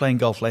 He's playing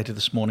golf later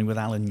this morning with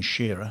Alan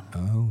Shearer.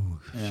 Oh,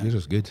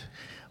 Shearer's good.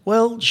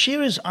 Well,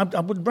 Shearer's, I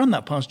would run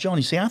that past John.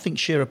 You see, I think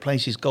Shearer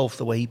plays his golf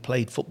the way he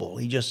played football.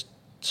 He just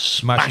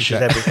smashes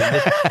it.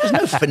 everything. There's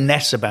no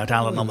finesse about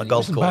Alan on the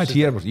golf Isn't course. bad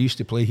here. He used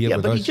to play here Yeah,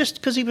 with but us. he just,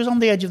 because he was on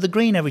the edge of the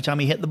green every time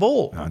he hit the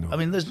ball. I know. I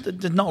mean, there's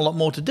not a lot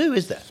more to do,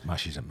 is there?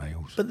 Smashes at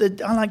miles.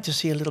 But I like to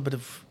see a little bit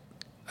of...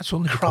 That's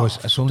only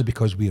craft.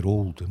 because we're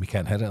old and we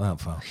can't hit it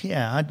that far.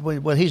 Yeah,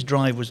 well, his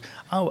drive was...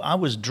 I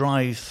was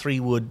drive,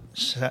 3-wood,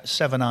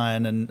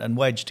 7-iron and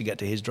wedge to get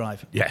to his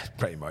drive. Yeah,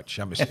 pretty much.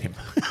 I'm the same.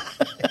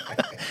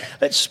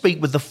 Let's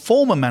speak with the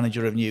former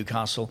manager of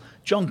Newcastle,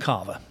 John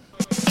Carver.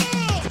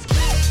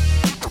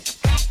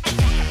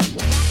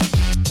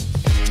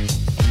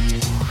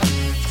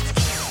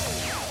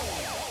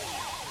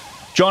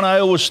 John, I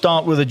always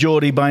start with a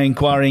Geordie by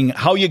inquiring,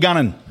 how you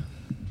gunning?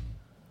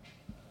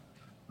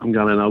 I'm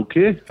going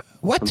okay.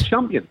 What? I'm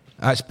champion.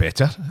 That's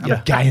better. I'm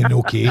Yeah. a guy in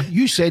okay.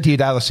 You said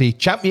he'd either say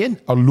champion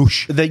or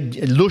lush.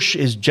 Lush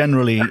is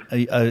generally,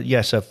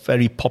 yes, a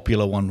very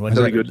popular one.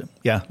 Very good.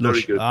 Yeah, Very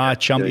Lush. good.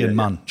 Champion, Yeah.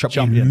 man.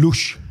 Champion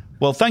lush.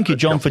 Well, thank you,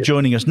 John, for champion.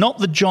 joining us. Not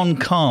the John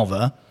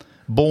Carver,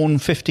 born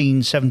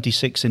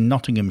 1576 in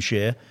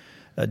Nottinghamshire,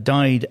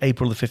 died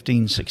April the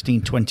 15th,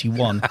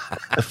 1621,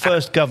 the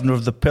first governor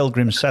of the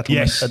Pilgrim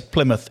settlement Yes. at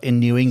Plymouth in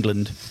New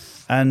England,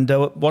 and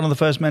one of the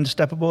first men to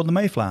step aboard the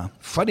Mayflower.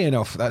 Funny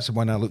enough, that's the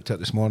one I looked at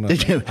this morning.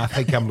 Did you? I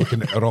think I'm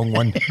looking at the wrong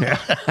one.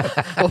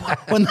 Well,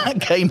 when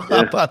that came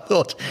up, I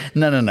thought,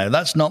 no,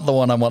 that's not the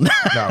one I want.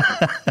 No.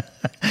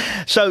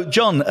 So,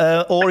 John,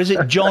 or is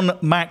it John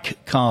Mac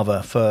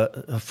Carver for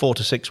 4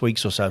 to 6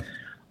 weeks or so?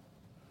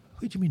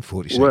 What do you mean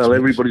 46 Well, weeks?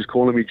 everybody's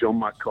calling me John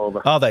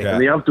McCarver. Are they? Yeah.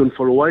 And they have done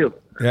for a while.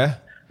 Yeah?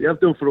 They have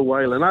done for a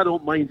while, and I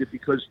don't mind it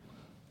because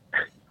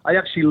I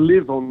actually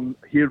live on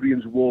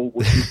Hadrian's Wall,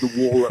 which is the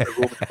wall that the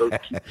Romans built to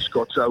keep the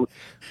Scots out.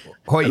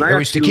 Wait, And I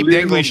was to actually keep the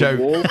live English on out.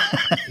 the wall.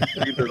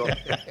 Believe it or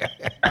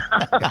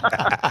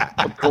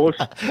not. Of course.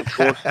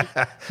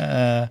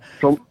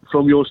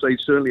 From your side,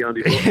 certainly,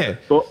 Andy. Yeah.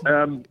 But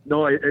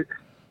no,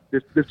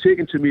 they've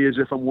taken to me as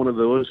if I'm one of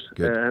those.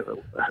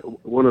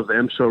 One of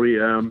them, sorry.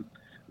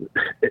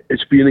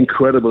 It's been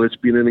incredible. It's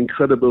been an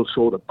incredible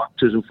sort of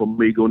baptism for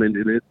me going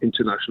into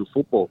international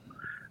football.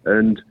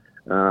 And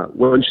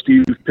when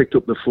Steve picked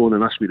up the phone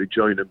and asked me to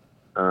join him,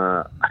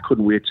 I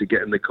couldn't wait to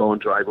get in the car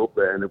and drive up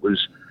there. And it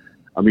was,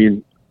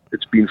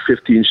 it's been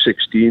 15,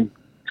 16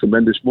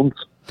 tremendous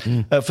months.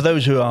 For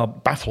those who are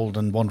baffled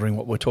and wondering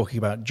what we're talking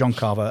about, John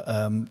Carver,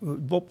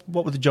 what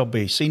would the job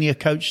be? Senior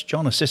coach,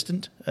 John,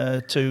 assistant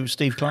to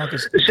Steve Clarke?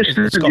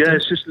 Assistant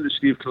to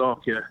Steve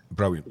Clarke, yeah.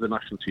 Brilliant. For the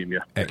national team, yeah.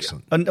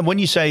 Excellent. And when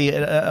you say, you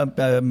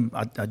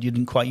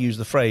didn't quite use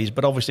the phrase,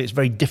 but obviously it's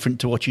very different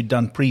to what you'd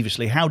done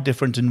previously. How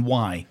different and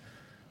why?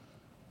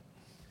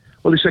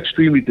 Well, it's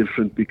extremely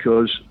different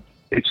because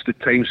it's the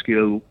time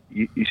scale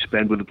you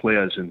spend with the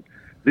players. And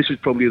this is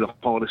probably the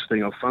hardest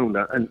thing I've found.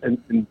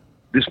 And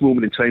this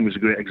moment in time is a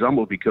great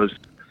example because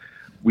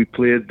we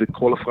played the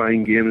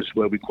qualifying games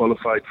where we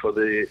qualified for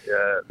the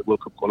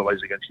World Cup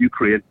qualifiers against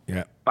Ukraine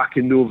back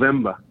in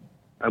November,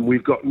 and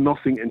we've got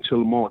nothing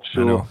until March.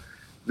 So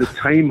the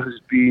time has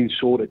been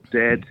sort of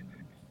dead.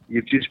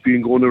 You've just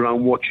been going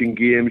around watching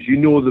games. You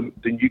know the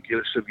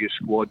nucleus of your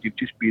squad. You've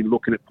just been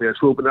looking at players,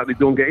 hoping that they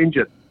don't get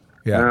injured.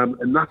 Yeah.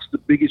 And that's the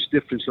biggest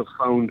difference I've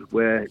found,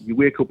 where you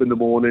wake up in the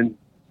morning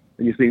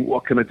and you think,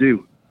 what can I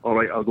do? All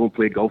right, I'll go and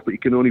play golf, but you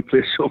can only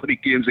play so many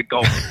games of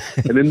golf.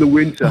 And in the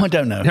winter... I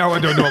don't know. No, I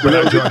don't know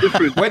about that,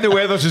 John. When the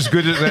weather's as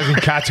good as it is in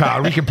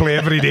Qatar, we can play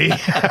every day.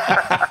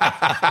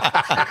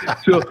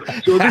 So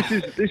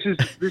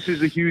this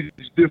is a huge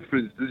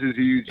difference. This is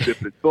a huge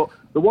difference. But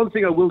the one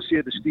thing I will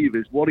say to Steve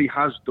is what he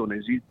has done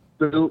is he's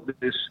built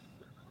this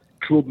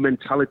club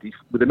mentality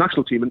with the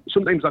national team, and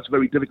sometimes that's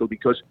very difficult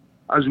because,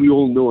 as we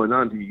all know, and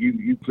Andy,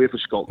 you play for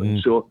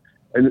Scotland, so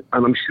and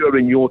I'm sure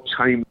in your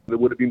time there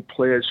would have been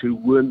players who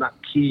weren't that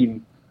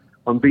keen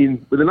on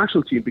being with the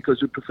national team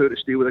because they prefer to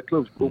stay with their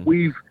clubs. But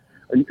we've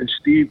and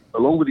Steve,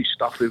 along with his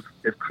staff,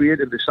 have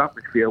created this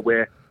atmosphere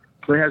where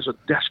players are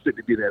desperate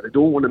to be there. They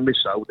don't want to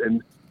miss out,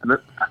 and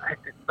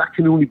that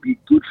can only be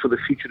good for the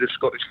future of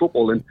Scottish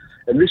football. And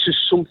this is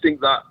something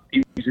that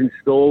he's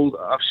installed.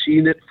 I've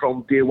seen it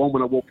from day one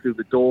when I walked through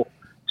the door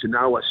to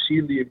now. I've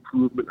seen the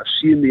improvement. I've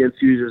seen the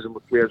enthusiasm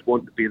of players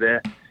wanting to be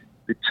there.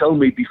 They tell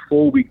me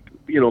before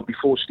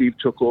Steve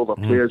took over,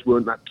 players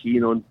weren't that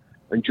keen on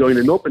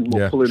joining up and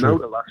were pulling out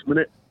at the last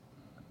minute.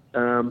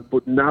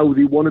 But now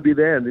they want to be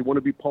there and they want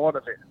to be part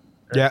of it.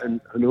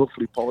 And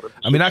hopefully part of it.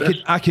 I mean,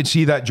 I could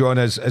see that, John,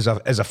 as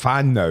a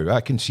fan now.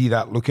 I can see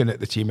that looking at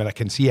the team, and I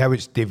can see how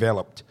it's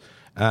developed.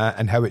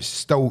 and how it's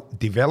still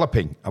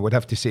developing. I would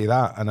have to say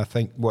that, and I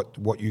think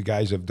what you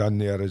guys have done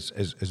there is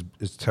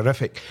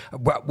terrific.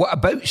 What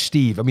about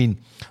Steve? I mean,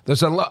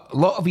 there's a lot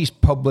of his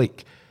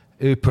public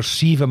who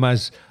perceive him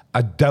as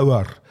a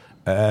dour,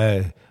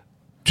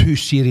 too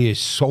serious,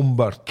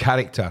 sombre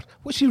character.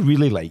 What's he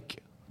really like?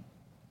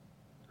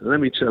 Let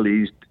me tell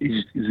you,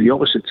 he's the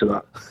opposite to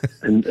that.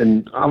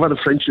 and I've had a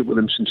friendship with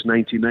him since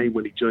 '99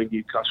 when he joined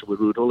Newcastle with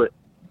Ruud Gullit,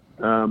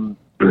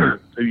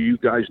 who you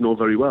guys know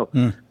very well.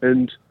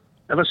 And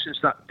ever since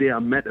that day I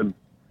met him,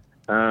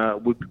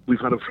 we've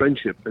had a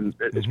friendship, and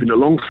it's been a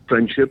long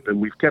friendship, and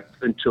we've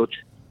kept in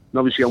touch. And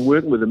obviously I'm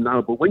working with him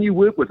now, but when you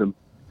work with him,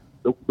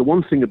 the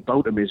one thing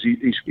about him is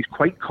he's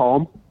quite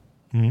calm.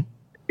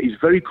 He's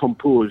very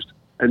composed,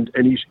 and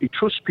he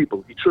trusts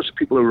people. He trusts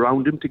people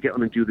around him to get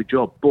on and do the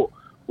job. But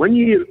when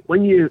you're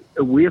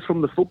away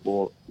from the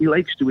football, he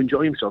likes to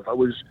enjoy himself.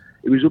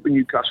 He was up in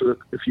Newcastle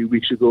a few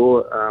weeks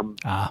ago.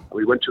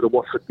 We went to the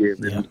Watford game,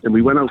 and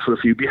we went out for a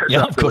feie beers.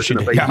 Yeah, of course you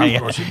did.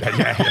 Yeah. As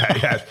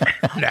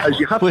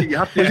you have to do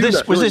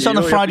that, was this on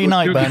a Friday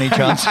night, by any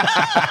chance?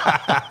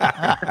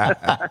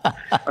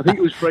 I think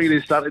it was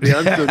Friday, Saturday,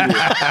 and Sunday.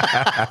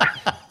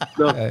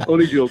 No,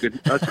 only joking.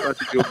 That's a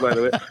joke, by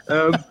the way.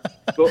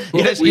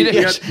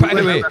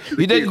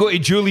 You didn't go to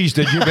Julie's,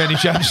 did you, by any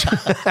chance?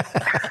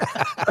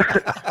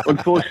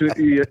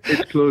 Unfortunately,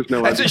 it's closed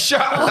now. It's a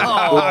shut.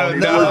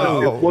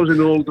 It was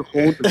an old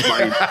haunt of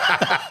mine.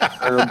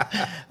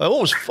 I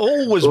always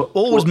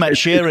met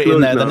Shearer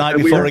in there the night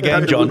before a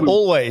game, John.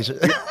 Always.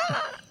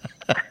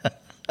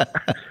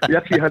 We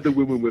actually had the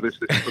women with us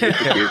for this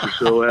occasion,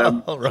 so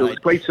it's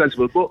quite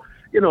sensible. But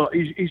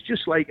he's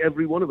just like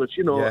every one of us.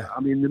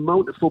 I mean, the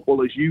amount of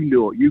footballers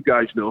you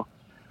guys know,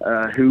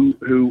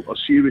 who are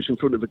serious in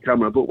front of the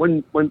camera, but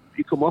when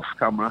you come off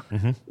camera,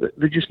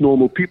 they're just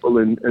normal people,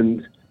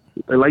 and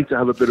they like to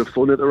have a bit of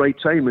fun at the right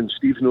time. And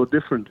Steve's no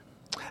different.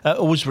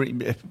 Always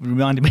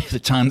reminded me of the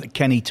time that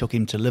Kenny took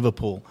him to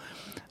Liverpool.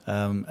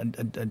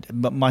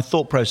 But my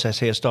thought process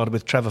here started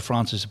with Trevor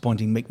Francis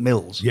appointing Mick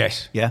Mills.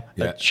 Yes. Yeah.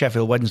 At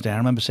Sheffield Wednesday. I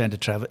remember saying to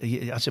Trevor,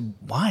 I said,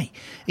 why?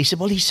 He said,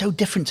 well, he's so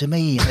different to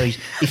me. He's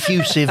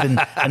effusive and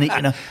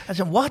I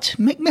said, what?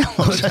 Mick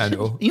Mills? I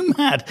know. You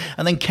mad?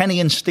 And then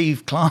Kenny and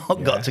Steve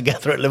Clark got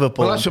together at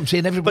Liverpool. Well, that's what I'm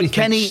saying. Everybody but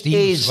Kenny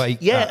Steve's is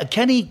like that.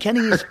 Kenny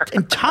is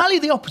entirely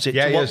the opposite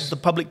to what the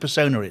public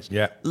persona is.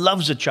 Yeah.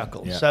 Loves a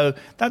chuckle. Yeah. So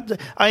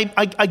that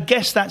I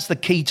guess that's the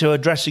key to a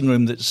dressing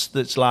room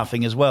that's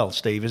laughing as well,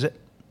 Steve, is it?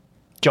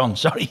 John,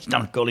 sorry,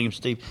 I'm calling him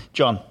Steve.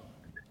 John.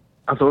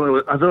 I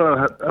thought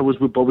I was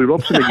with Bobby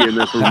Robson again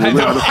there for a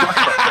moment.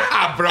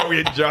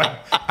 Brilliant, John.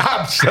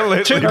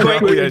 Absolutely.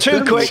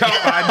 Too quick.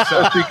 Top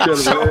answer.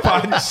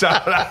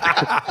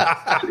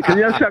 Can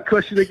you ask that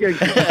question again?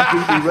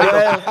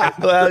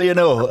 Well, you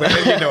know.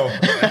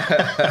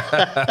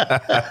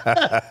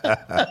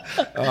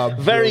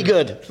 Very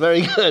good.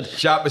 Very good.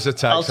 Sharp as a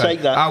tack. I'll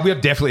take that. We're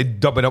definitely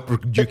dubbing up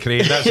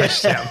Ukraine. That's a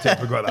certainty.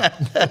 We got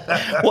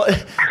that.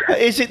 What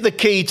is it the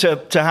key to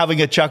having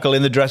a chuckle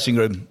in the dressing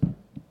room?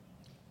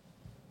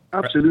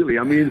 Absolutely.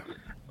 I mean,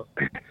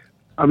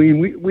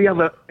 we have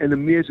an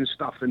amazing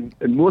staff, and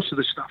most of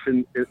the staff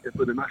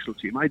for the national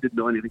team, I didn't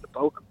know anything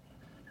about them.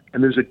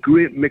 And there's a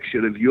great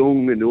mixture of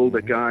young and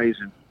older guys,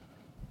 and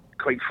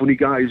quite funny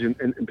guys in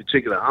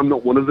particular. I'm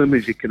not one of them,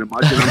 as you can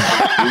imagine.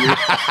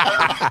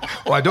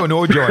 Well, I don't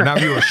know, John. Now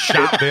you were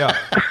sharp there.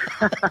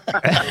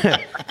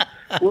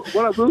 What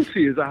I will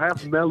say is I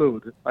have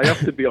mellowed. I have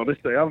to be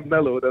honest. I have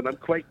mellowed, and I'm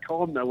quite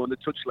calm now on the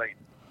touchline.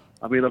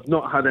 I mean, I've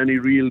not had any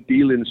real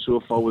dealings so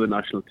far with the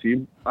national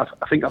team. I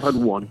think I've had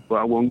one, but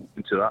I won't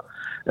get into that.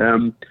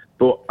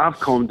 But I've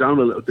calmed down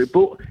a little bit.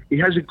 But he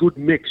has a good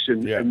mix,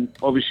 and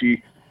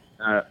obviously,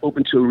 up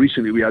until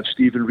recently, we had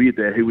Stephen Reid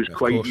there, who was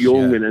quite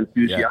young and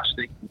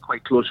enthusiastic and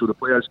quite close with the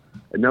players.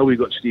 And now we've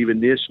got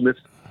Stephen Naismith,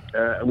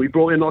 and we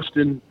brought in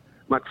Austin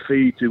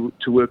McPhee to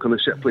work on the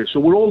set play. So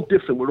we're all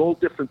different. We're all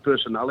different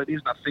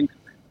personalities, and I think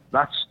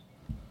that's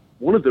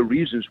one of the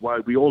reasons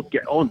why we all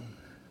get on.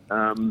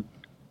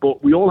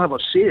 But we all have a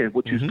say,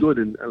 which is good.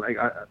 And like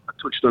I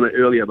touched on it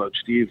earlier about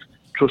Steve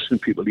trusting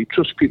people. He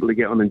trusts people to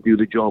get on and do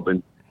the job.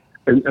 And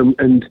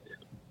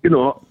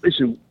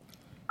listen,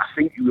 I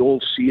think we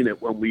all seen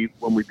it when we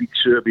beat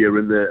Serbia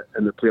in the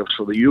playoffs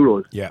for the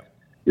Euros. Yeah.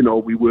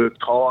 We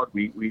worked hard.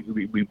 We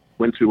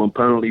went through on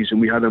penalties, and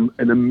we had an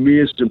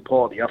amazing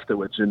party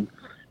afterwards. And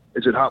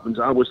as it happens,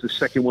 I was the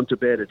second one to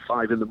bed at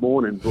 5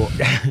 a.m. But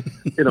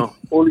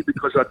only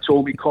because I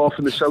told me cough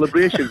in the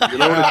celebration.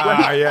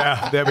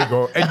 Yeah, there we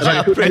go.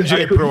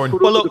 Injury prone.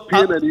 Well, look,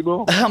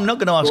 I'm not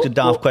going to ask a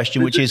daft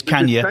question, which is,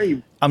 can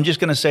you? I'm just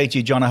going to say to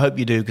you, John, I hope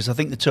you do, because I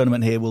think the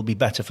tournament here will be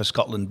better for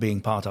Scotland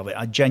being part of it.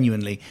 I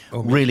genuinely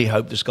really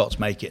hope the Scots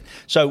make it.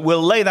 So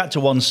we'll lay that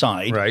to one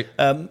side. Right.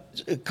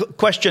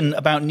 Question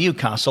about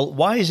Newcastle.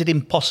 Why is it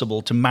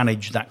impossible to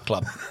manage that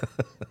club?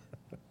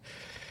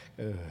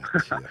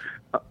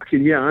 I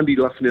can hear Andy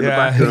laughing in the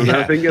background.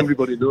 I think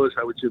everybody knows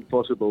how it's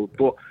impossible.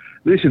 But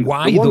listen,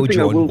 why though,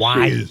 John?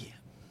 Why?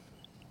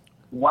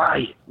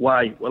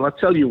 Well, I'll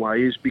tell you why.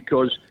 Is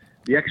because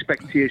the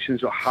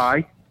expectations are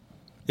high.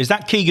 Is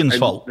that Keegan's and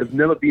fault? They've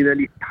never been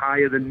any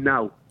higher than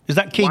now. Is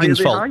that Keegan's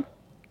fault? High?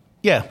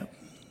 Yeah.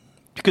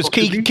 Because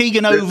Possibly.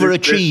 Keegan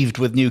overachieved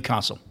with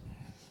Newcastle.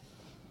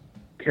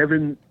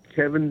 Kevin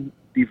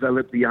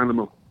developed the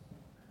animal,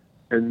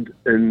 and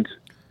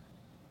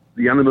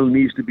the animal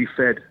needs to be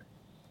fed.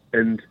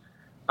 And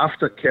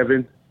after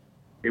Kevin,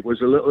 it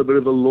was a little bit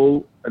of a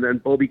lull, and then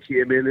Bobby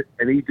came in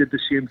and he did the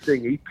same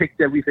thing. He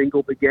picked everything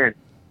up again.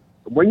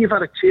 And when you've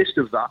had a taste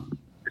of that,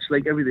 it's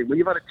like everything. When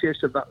you've had a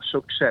taste of that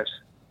success,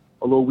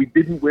 although we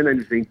didn't win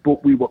anything,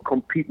 but we were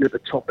competing at the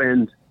top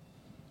end,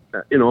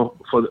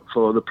 for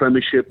the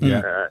Premiership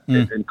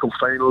and cup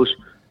finals.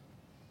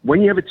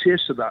 When you have a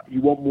taste of that,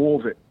 you want more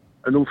of it.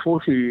 And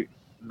unfortunately,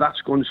 that's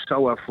gone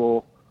sour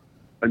for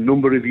a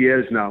number of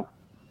years now.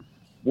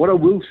 What I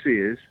will say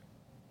is,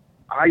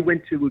 I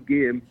went to a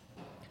game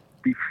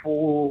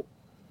before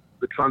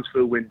the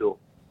transfer window,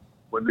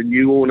 when the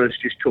new owners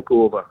just took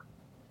over,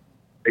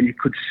 and you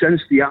could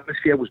sense the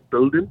atmosphere was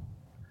building.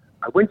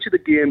 I went to the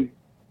game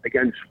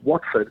against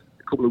Watford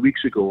a couple of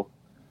weeks ago,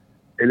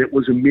 and it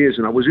was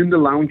amazing. I was in the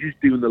lounges,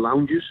 doing the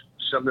lounges,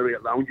 7 or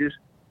 8 lounges,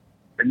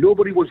 and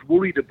nobody was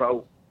worried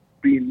about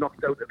being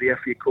knocked out of the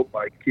FA Cup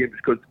by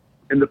Cambridge, because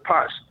in the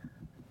past,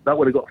 that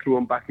would have got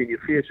thrown back in your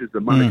face as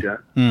the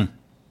manager.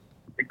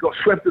 It got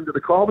swept under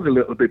the carpet a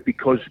little bit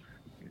because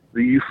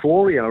the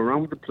euphoria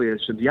around the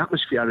place and the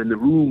atmosphere in the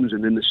rooms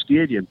and in the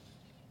stadium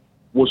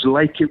was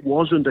like it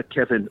was under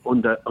Kevin,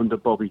 under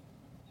Bobby.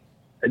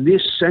 And they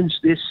sense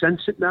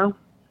it now.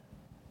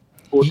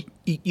 But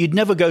You'd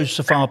never go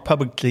so far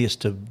publicly as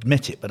to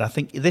admit it, but I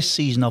think this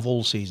season of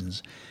all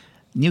seasons,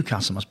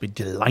 Newcastle must be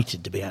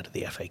delighted to be out of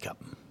the FA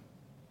Cup.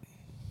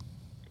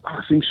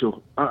 I think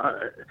so.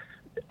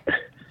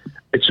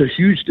 It's a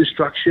huge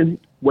distraction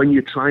when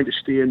you're trying to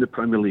stay in the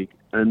Premier League.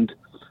 And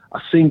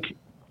I think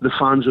the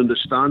fans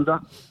understand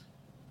that.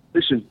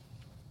 Listen,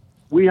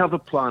 we have a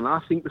plan.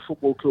 I think the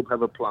football club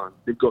have a plan.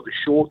 They've got the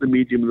short, the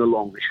medium, and the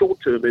long. The short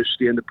term is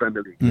stay in the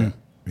Premier League.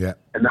 Yeah.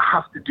 And they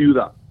have to do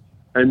that.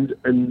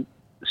 And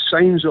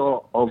signs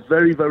are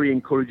very, very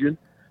encouraging.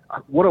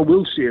 What I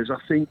will say is I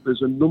think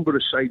there's a number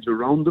of sides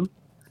around them.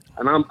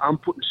 And I'm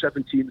putting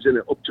 7 teams in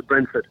it, up to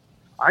Brentford.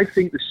 I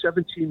think there's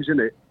 7 teams in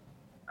it,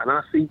 and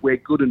I think we're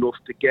good enough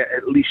to get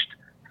at least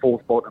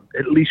fourth bottom,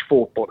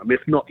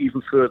 if not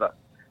even further.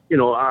 You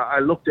know, I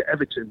looked at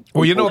Everton.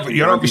 Well,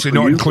 you're obviously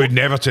not including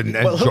Everton,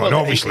 John.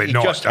 Obviously he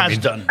not. Just has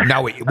done.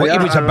 No, what he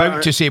was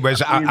about to say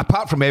was,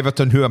 apart from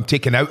Everton, who I'm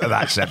taking out of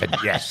that 7.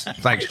 Yes,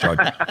 thanks, John.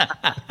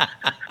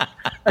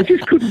 I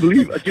just couldn't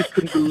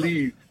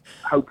believe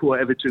how poor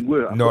Everton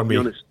were. I've got to be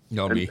honest.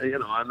 Me. You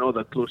know, I know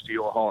they're close to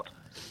your heart.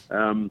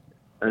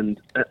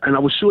 And I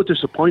was so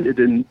disappointed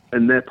in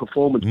their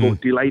performance,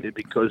 but delighted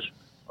because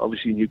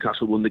obviously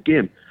Newcastle won the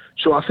game.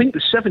 So I think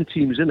the 7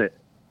 teams in it,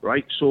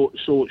 right? So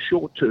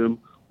short term,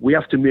 we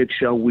have to make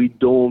sure we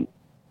don't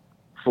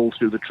fall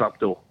through the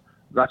trapdoor.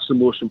 That's the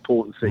most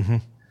important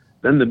thing.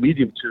 Then the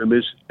medium term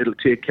is it'll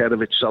take care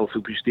of itself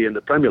if we stay in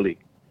the Premier League.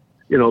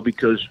 You know,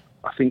 because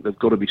I think they've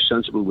got to be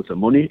sensible with the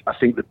money. I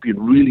think they've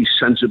been really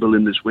sensible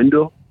in this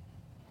window.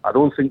 I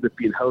don't think they've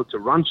been held to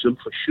ransom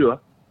for sure,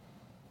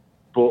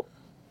 but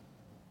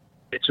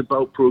it's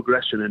about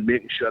progression and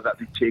making sure that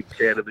they take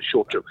care of the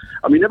short term.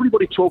 I mean,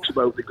 everybody talks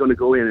about they're going to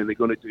go in and they're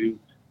going to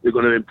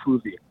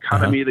improve the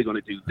academy, they're going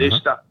to do this,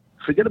 that.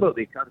 Forget about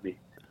the academy.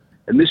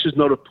 And this is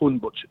not a pun,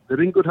 but they're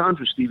in good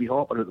hands with Stevie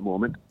Harper at the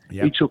moment.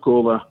 He took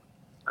over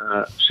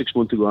 6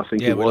 months ago, I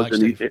think it was.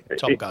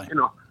 Top guy. You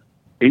know,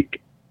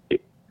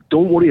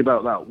 don't worry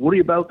about that. Worry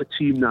about the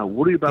team now.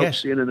 Worry about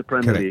staying in the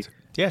Premier League.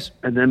 Yes.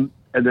 And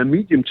then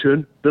medium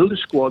term, build a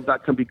squad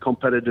that can be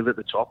competitive at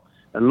the top,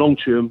 and long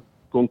term,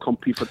 go and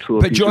compete for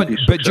trophies.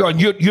 But John,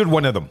 you're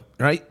one of them,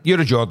 right?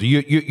 You're a Geordie.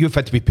 You've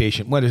had to be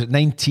patient. What is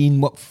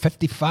it,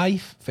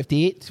 55,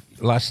 58?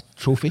 Last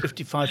trophy?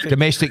 55. Keep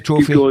Domestic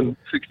trophy. going,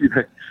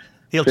 69.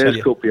 He'll tell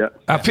you.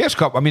 Cup, First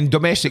Cup, I mean,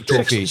 domestic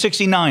trophy.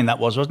 69 that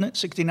was, wasn't it?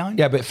 69?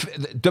 Yeah, but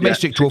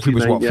domestic trophy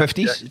was what,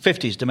 50s?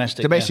 50s,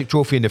 domestic. Domestic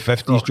trophy in the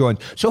 50s, John.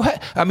 So,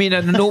 I mean,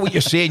 I know what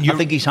you're saying. I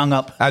think he's hung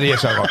up.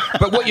 Yes, hung up.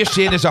 But what you're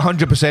saying is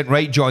 100%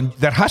 right, John.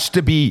 There has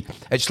to be,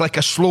 it's like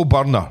a slow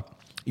burner.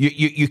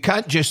 You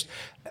can't just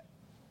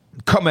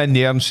come in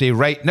there and say,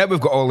 right, now we've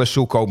got all this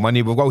so-called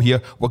money, we'll go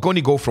here, we're going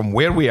to go from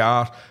where we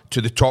are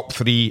to the top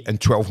 3 in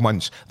 12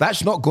 months.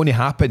 That's not going to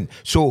happen.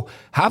 So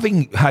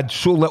having had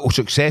so little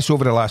success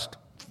over the last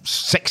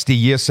 60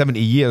 years, 70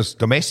 years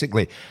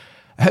domestically,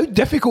 how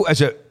difficult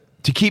is it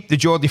to keep the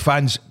Geordie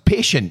fans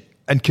patient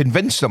and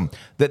convince them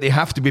that they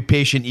have to be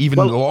patient even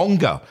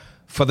longer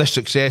for this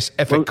success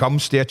if it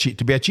comes to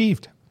be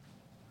achieved?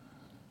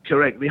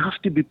 Correct. They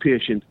have to be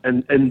patient,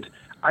 and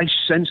I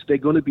sense they're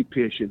going to be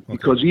patient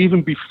because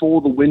even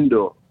before the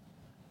window,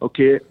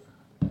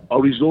 our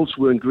results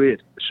weren't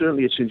great.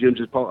 Certainly at St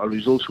James's Park, our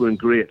results weren't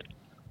great.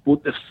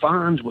 But the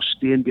fans were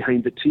staying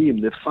behind the team.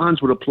 The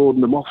fans were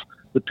applauding them off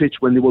the pitch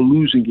when they were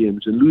losing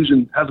games and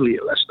losing heavily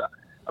at Leicester.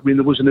 I mean,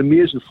 there was an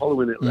amazing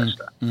following at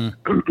Leicester.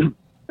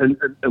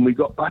 And we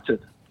got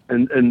battered.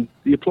 And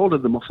they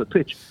applauded them off the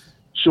pitch.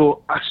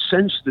 So I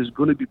sense there's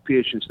going to be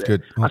patience there.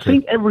 Good. Okay. I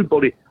think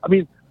everybody,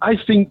 I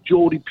think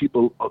Geordie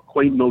people are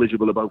quite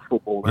knowledgeable about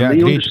football. And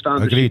they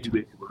understand the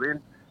situation we're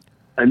in.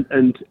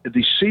 And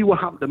they see what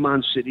happened to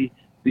Man City.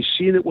 They've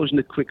seen it wasn't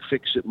a quick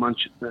fix at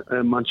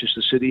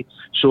Manchester City.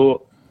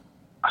 So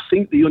I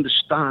think they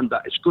understand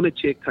that it's going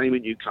to take time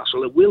in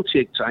Newcastle. It will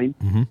take time.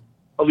 Mm-hmm.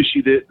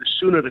 Obviously, the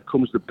sooner it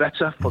comes, the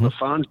better for the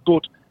fans.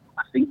 But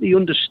I think they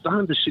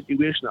understand the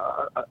situation.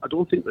 I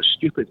don't think they're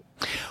stupid.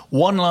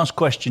 One last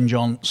question,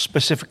 John,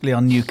 specifically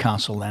on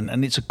Newcastle then.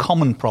 And it's a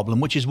common problem,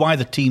 which is why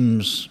the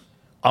teams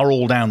are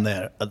all down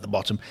there at the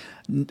bottom.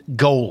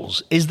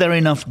 Goals. Is there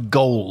enough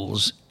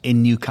goals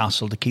in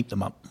Newcastle to keep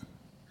them up?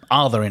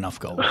 Are there enough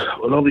goals?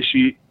 Well,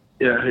 obviously,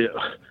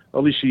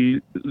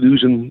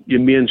 losing your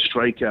main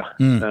striker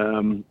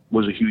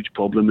was a huge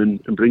problem,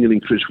 and bringing in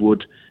Chris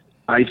Wood,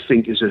 I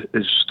think, is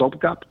a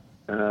stopgap.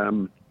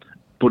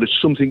 But it's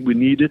something we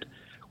needed.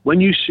 When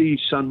you see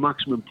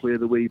Saint-Maximin play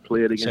the way he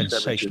played against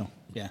Sensational.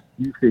 Everton,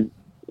 you think,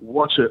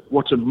 what's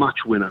a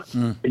match winner?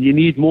 And you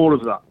need more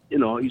of that.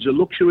 He's a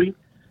luxury.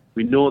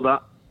 We know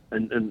that,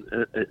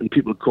 and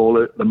people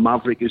call it the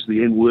maverick is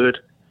the N-word,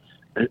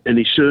 and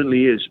he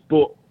certainly is.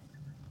 But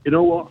you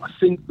know what? I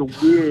think the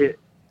way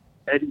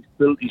Eddie's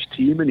built his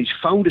team, and he's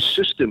found a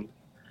system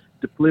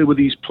to play with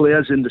these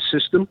players in the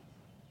system,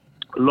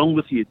 along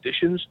with the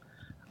additions.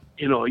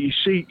 You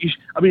see,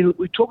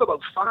 we talk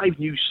about 5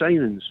 new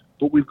signings,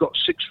 but we've got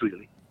 6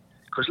 really.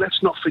 Because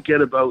let's not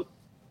forget about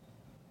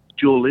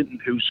Joe Linton,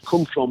 who's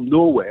come from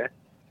nowhere,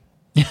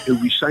 who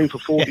we signed for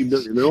 40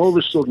 million, and all of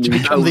a sudden he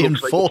now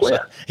looks like a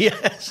player.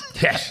 Yes.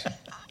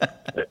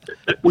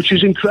 Which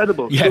is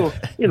incredible. Yeah.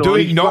 So,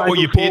 doing not what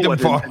you paid him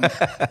for.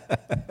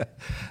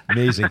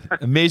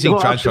 Amazing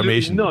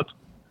transformation.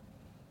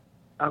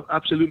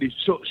 Absolutely.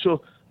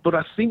 So, but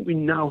I think we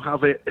now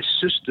have a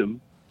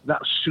system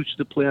that suits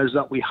the players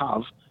that we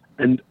have,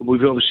 and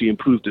we've obviously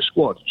improved the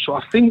squad. So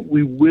I think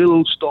we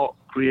will start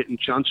creating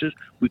chances.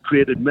 We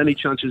created many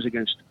chances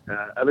against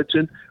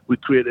Everton. We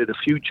created a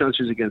few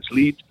chances against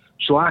Leeds.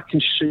 So I can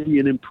see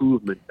an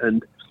improvement,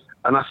 and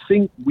I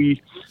think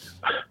we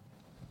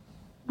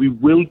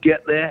will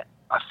get there.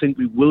 I think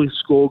we will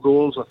score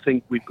goals. I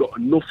think we've got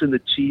enough in the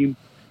team.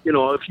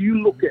 If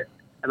you look at,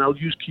 and I'll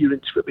use Kieran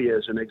Trippier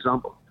as an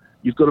example,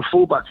 you've got a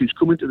fullback who's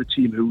come into the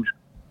team who's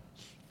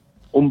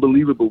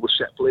unbelievable with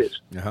set plays.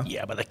 Uh-huh.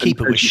 Yeah, but the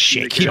keeper was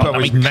shit. Keeper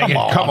was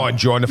nigging. Come on,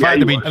 John. If I'd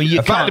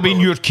have been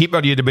your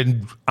keeper, you'd have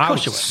been. I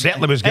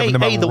certainly was giving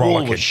him a the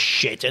rollicking. wall was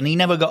shit, and he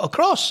never got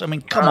across.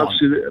 Come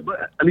Absolutely.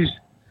 on.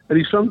 And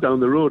he's from down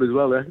the road as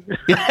well, eh?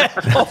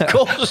 Of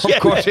course, Of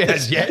course he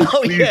is, yes.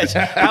 Oh, yes.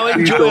 How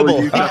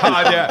enjoyable.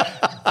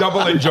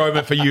 Double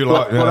enjoyment for you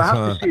lot. Well, I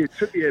have to say,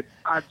 Trippier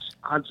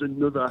adds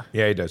another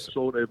he does.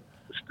 sort of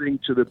string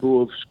to the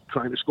bow of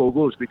trying to score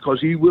goals, because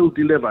he will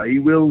deliver. He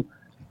will,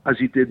 as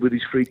he did with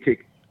his free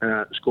kick,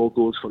 score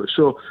goals for us.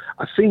 So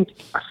I think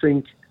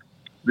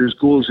there's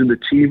goals in the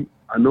team.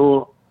 I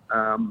know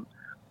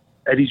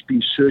Eddie's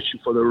been searching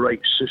for the right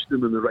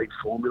system and the right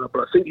formula, but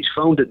I think he's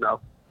found it now.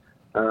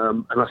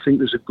 And I think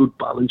there's a good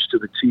balance to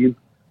the team.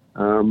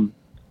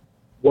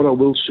 What I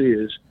will say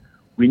is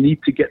we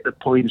need to get the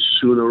points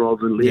sooner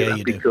rather than later,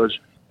 because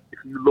if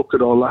you look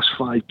at our last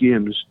 5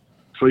 games,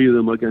 3 of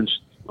them against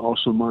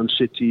Arsenal, Man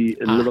City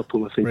and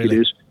Liverpool, I think it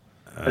is.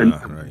 And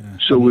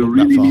so we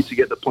really need to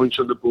get the points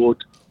on the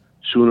board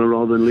sooner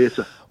rather than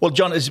later. Well,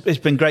 John, it's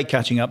been great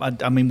catching up.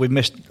 We've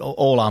missed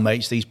all our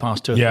mates these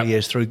past 2 or 3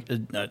 years through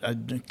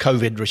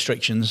COVID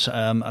restrictions.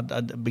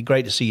 It'd be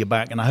great to see you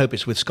back, and I hope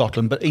it's with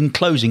Scotland. But in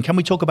closing, can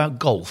we talk about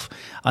golf?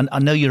 And I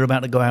know you're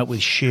about to go out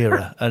with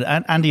Shearer.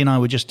 And Andy and I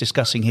were just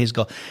discussing his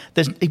golf.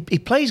 He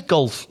plays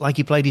golf like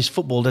he played his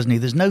football, doesn't he?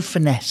 There's no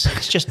finesse.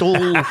 It's just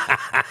all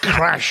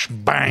crash,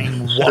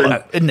 bang,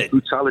 wallop, isn't it?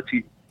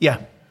 Brutality. Yeah.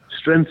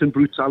 Strength and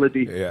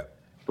brutality. Yeah.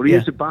 But he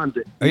is a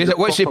bandit.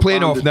 What's he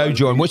playing off now,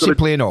 John? What's he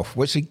playing off?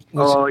 He's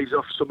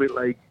off something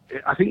like,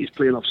 I think he's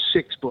playing off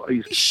 6, but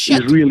he's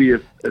really a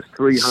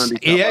 3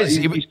 handicap. He is.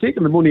 He's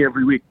taking the money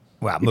every week.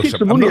 Well,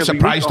 I'm not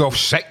surprised off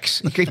 6.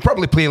 He could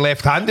probably play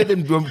left-handed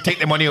and take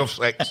the money off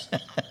 6.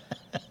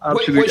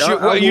 Absolutely.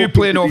 What are you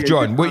playing off,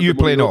 John? What are you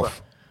playing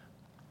off?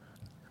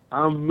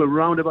 I'm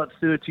around about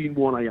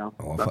 13-1. I am.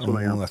 That's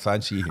what I am. I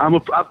fancy you.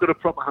 I've got a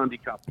proper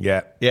handicap.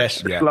 Yeah.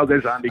 Yes. Yeah.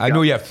 Handicap. I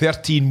know you have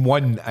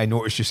 13-1. I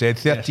noticed you said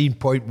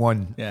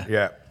 13.1.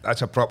 Yeah.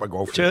 That's a proper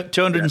golf.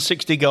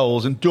 260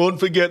 goals, and don't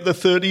forget the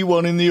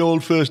 31 in the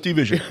old First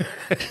Division.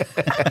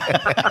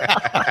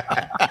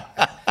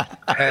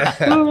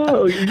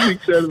 Oh, he's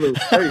incredible.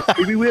 Hey,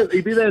 he'll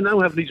be there now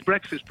having his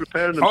breakfast,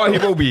 preparing himself. Oh, he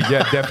will be,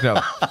 yeah,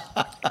 definitely.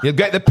 He'll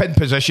get the pin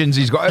positions.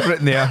 He's got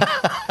everything there.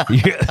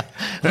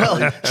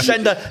 Well,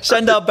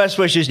 send our best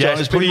wishes, John. Yes,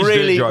 it's been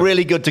please do,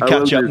 really good to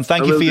catch up, and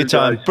thank you for your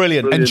time.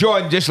 Brilliant. And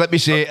John, just let me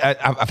say,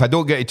 if I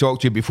don't get to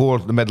talk to you before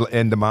the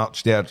end of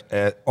March there,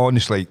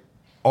 honestly,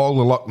 all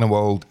the luck in the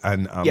world,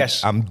 and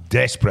I'm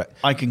desperate.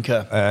 I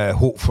concur.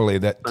 Hopefully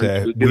that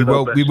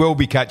we will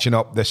be catching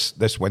up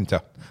this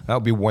winter. That'll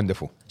be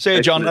wonderful. See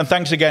you, John, and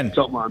thanks again.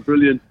 Top man,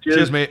 brilliant.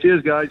 Cheers, mate.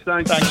 Cheers, guys.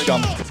 Thanks,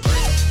 John.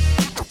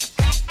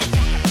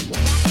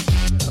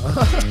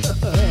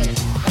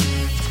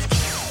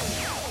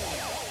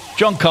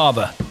 John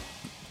Carver,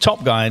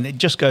 top guy, and it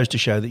just goes to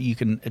show that you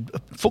can,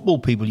 football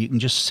people, you can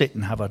just sit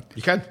and have a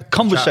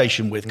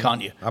conversation with,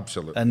 can't you?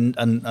 Absolutely.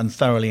 And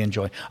thoroughly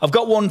enjoy. I've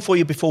got one for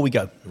you before we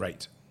go.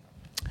 Right.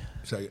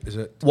 So is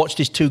it Watched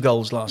his 2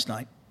 goals last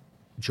night.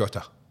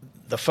 Jota?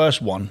 The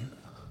first one,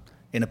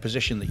 in a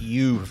position that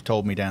you have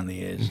told me down the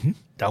years,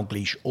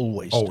 Dalglish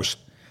always.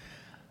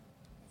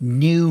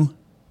 New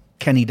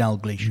Kenny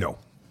Dalglish. No.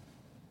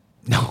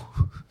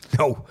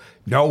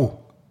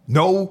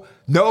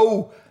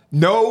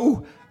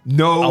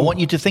 I want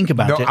you to think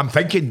about it. I'm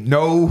thinking,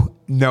 no.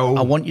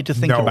 I want you to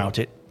think about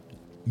it.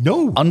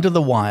 No. Under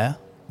the wire,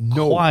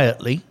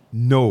 quietly.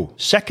 No.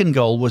 Second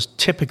goal was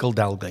typical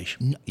Dalglish.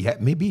 Yeah,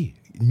 maybe.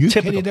 New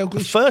Typical. Kenny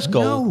Dalglish? The first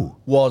goal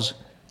was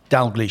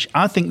Dalglish.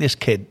 I think this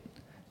kid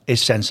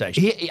is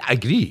sensational. I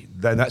agree.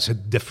 That's a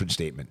different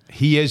statement.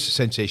 He is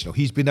sensational.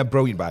 He's been a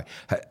brilliant guy.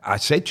 I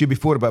said to you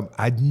before about him,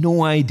 I had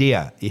no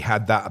idea he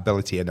had that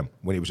ability in him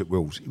when he was at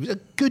Wolves. He was a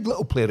good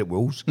little player at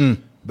Wolves,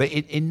 but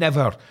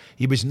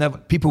he was never,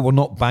 people were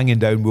not banging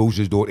down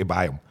Wolves' door to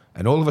buy him.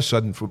 And all of a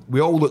sudden,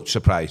 we all looked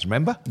surprised,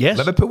 remember? Yes.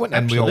 Liverpool went in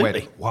and we all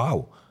absolutely. went,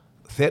 wow,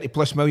 30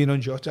 plus million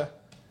on Jota?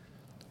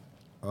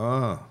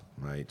 Oh,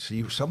 right.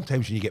 So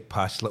sometimes when you get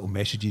past little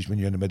messages when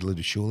you're in the middle of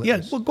the show like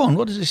this, Well, go on.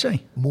 What does it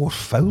say? more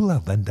Fowler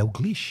than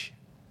Dalglish.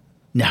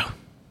 No.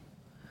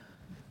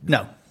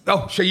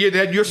 Oh, so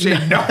you're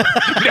saying no.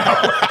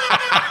 No.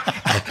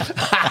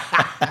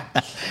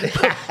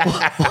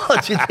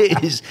 What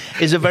it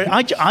is a very.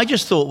 I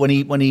just thought when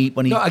he.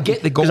 No, I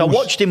get the goals. Because I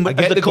watched him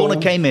as the corner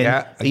came in.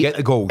 Yeah, I get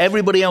the goals.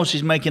 Everybody else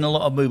is making a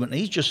lot of movement.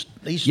 He's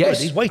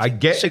Yes, he's waiting. I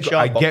get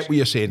 6-yard box. what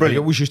you're saying. Brilliant.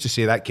 I always used to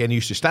say that. Ken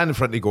used to stand in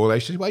front of the goal. I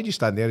said, "Why do you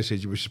stand there?" He said,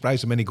 "You were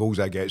surprised how many goals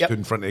I get stood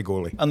in front of the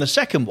goalie." And the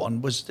second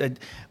one was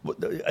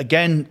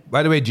again.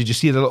 By the way, did you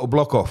see the little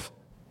block off?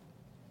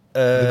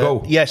 The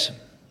goal. Yes.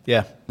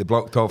 Yeah. They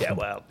blocked off. Yeah,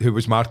 well. Who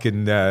was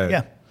marking?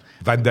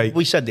 Van Dijk.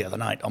 We said the other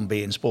night on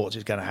beIN Sports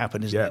it's going to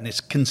happen, isn't Yeah. it? And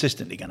it's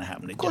consistently going to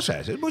happen. Of course, it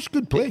is. It was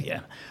good play.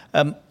 Yeah.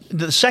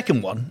 The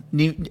second one,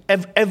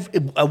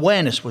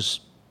 awareness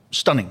was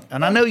stunning.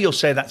 And I know you'll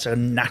say that's a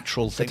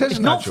natural thing. It is It's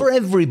not natural. for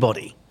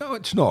everybody. No,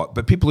 it's not.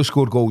 But people who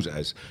scored goals, it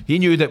is. He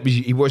knew that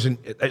he wasn't.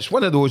 It's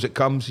one of those that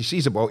comes. He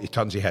sees the ball, he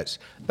turns, he hits.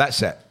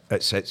 That's it.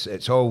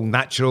 It's all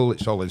natural.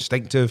 It's all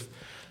instinctive.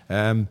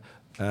 And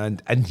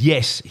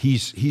yes,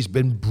 he's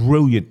been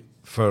brilliant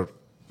for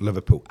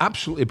Liverpool.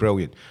 Absolutely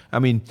brilliant. I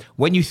mean,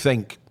 when you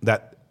think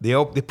that they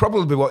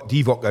probably what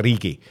Divock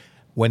Origi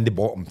when they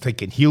bought him,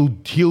 thinking he'll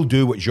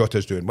do what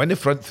Jota's doing. When the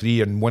front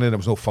three and one of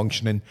them's not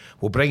functioning,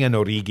 we'll bring in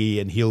Origi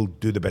and he'll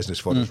do the business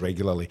for us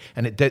regularly.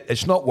 And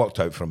it's not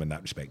worked out for him in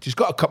that respect. He's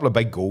got a couple of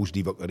big goals,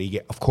 Divock Origi.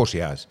 Of course he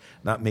has.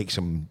 That makes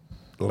him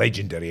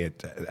legendary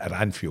at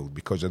Anfield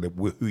because of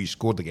who he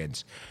scored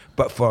against.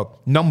 But for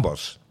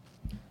numbers,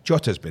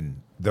 Jota's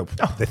been the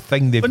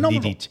thing they've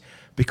phenomenal. needed.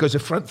 Because the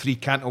front three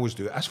can't always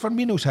do it. As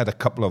Firmino's had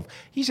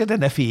he's had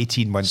an iffy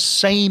 18 months.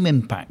 Same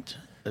impact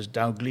as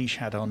Dalglish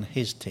had on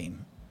his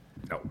team.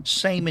 No.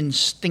 Same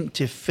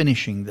instinctive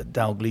finishing that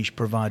Dalglish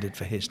provided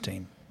for his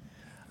team.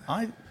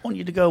 I want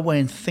you to go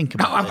away and think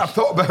about this. I've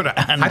thought about it.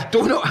 And I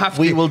do not have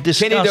to. we will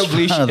discuss Kenny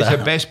Dalglish further. is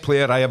the best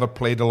player I ever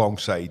played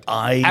alongside.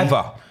 I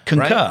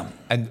concur. Right?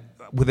 And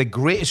with the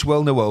greatest will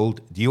in the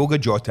world, Diogo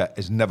Jota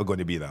is never going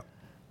to be that.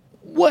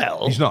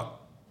 Well, He's not.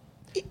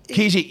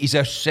 Casey, he's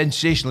a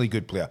sensationally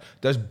good player.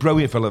 Does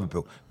brilliant for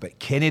Liverpool. But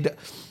Kenny,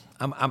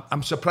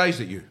 I'm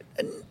surprised at you.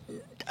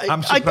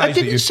 I'm surprised I at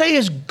didn't you. say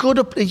as good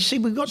a. You see,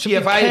 we've got to See, be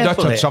if I had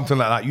careful uttered here. something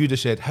like that, you'd have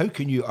said, how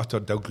can you utter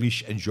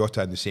Dalglish and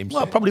Jota in the same Well,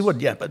 I sentence? probably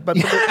would, yeah. But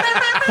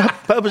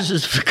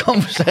purposes for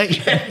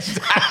conversation.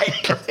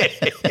 Exactly.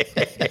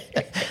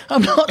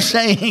 I'm not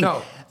saying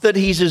No. that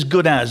he's as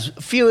good as.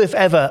 Few, if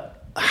ever,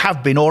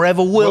 have been or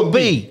ever will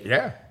be.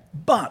 Yeah.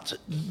 But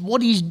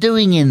what he's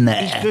doing in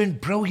there He's doing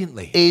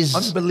brilliantly. is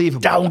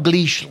Unbelievable.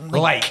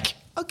 Dalglish-like.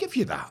 I'll give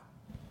you that.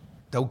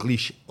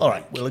 Dalglish. All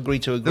right, we'll agree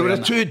to agree There were on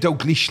that. two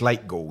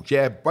Dalglish-like goals.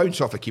 Yeah,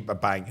 bounce off a keeper,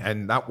 bang,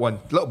 and that one,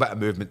 little bit of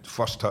movement,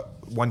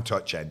 one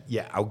touch in.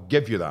 Yeah, I'll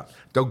give you that.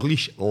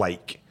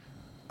 Dalglish-like.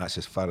 That's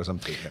as far as I'm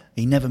taking it.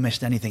 He never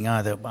missed anything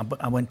either.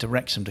 I went to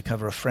Wrexham to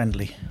cover a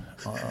friendly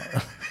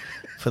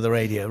for the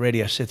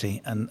Radio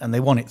City, and they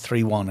won it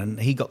 3-1, and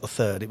he got the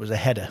third. It was a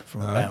header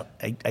from about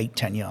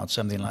 8-10 yards,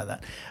 something like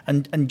that.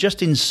 And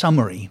just in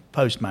summary,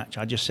 post-match,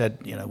 I just said,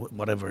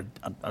 whatever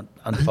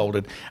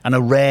unfolded, and a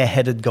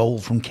rare-headed goal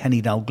from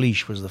Kenny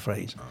Dalglish was the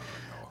phrase.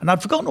 And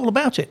I'd forgotten all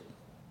about it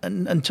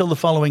until the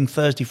following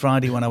Thursday,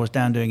 Friday, when I was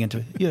down doing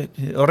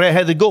a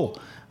rare-headed goal.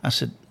 I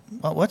said,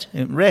 what?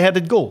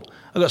 Rare-headed goal.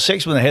 I got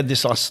 6 with the head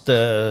this last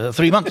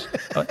 3 months.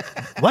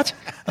 What?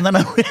 And then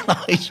I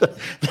realised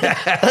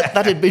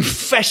that had been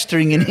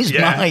festering in his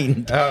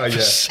mind for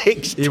 6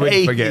 days. He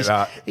wouldn't forget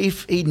that.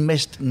 He'd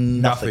missed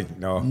nothing.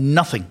 No.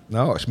 Nothing.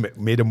 No, it's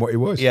made him what he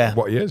was. Yeah,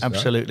 what he is.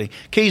 absolutely.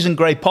 Keys and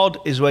Grey Pod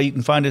is where you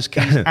can find us.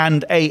 Keys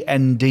and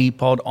AND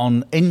Pod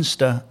on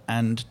Insta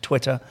and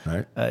Twitter.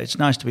 Right. It's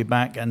nice to be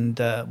back, and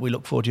we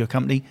look forward to your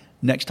company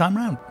next time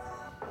round.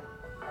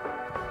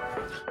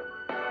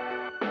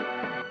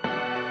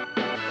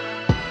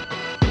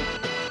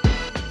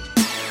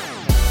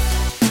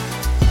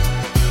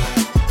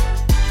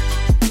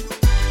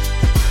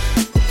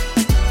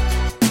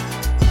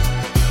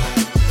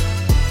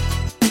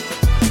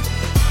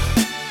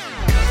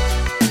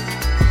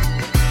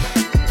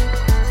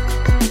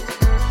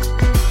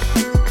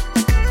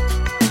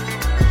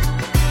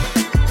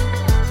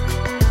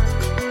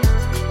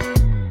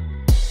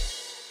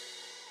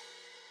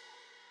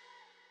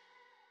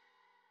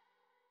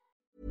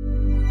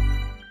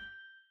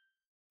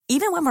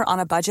 Even when we're on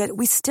a budget,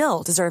 we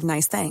still deserve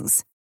nice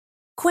things.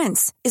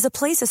 Quince is a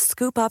place to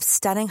scoop up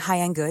stunning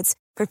high-end goods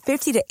for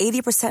 50 to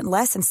 80%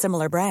 less than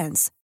similar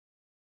brands.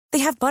 They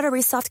have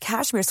buttery soft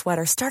cashmere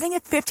sweaters starting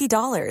at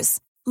 $50,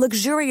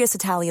 luxurious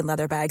Italian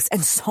leather bags,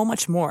 and so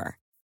much more.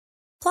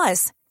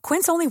 Plus,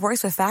 Quince only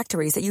works with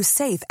factories that use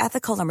safe,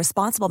 ethical, and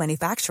responsible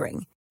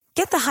manufacturing.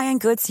 Get the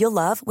high-end goods you'll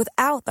love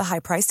without the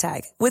high price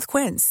tag with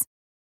Quince.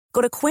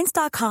 Go to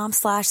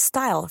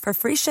quince.com/style for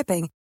free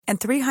shipping and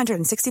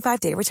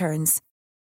 365-day returns.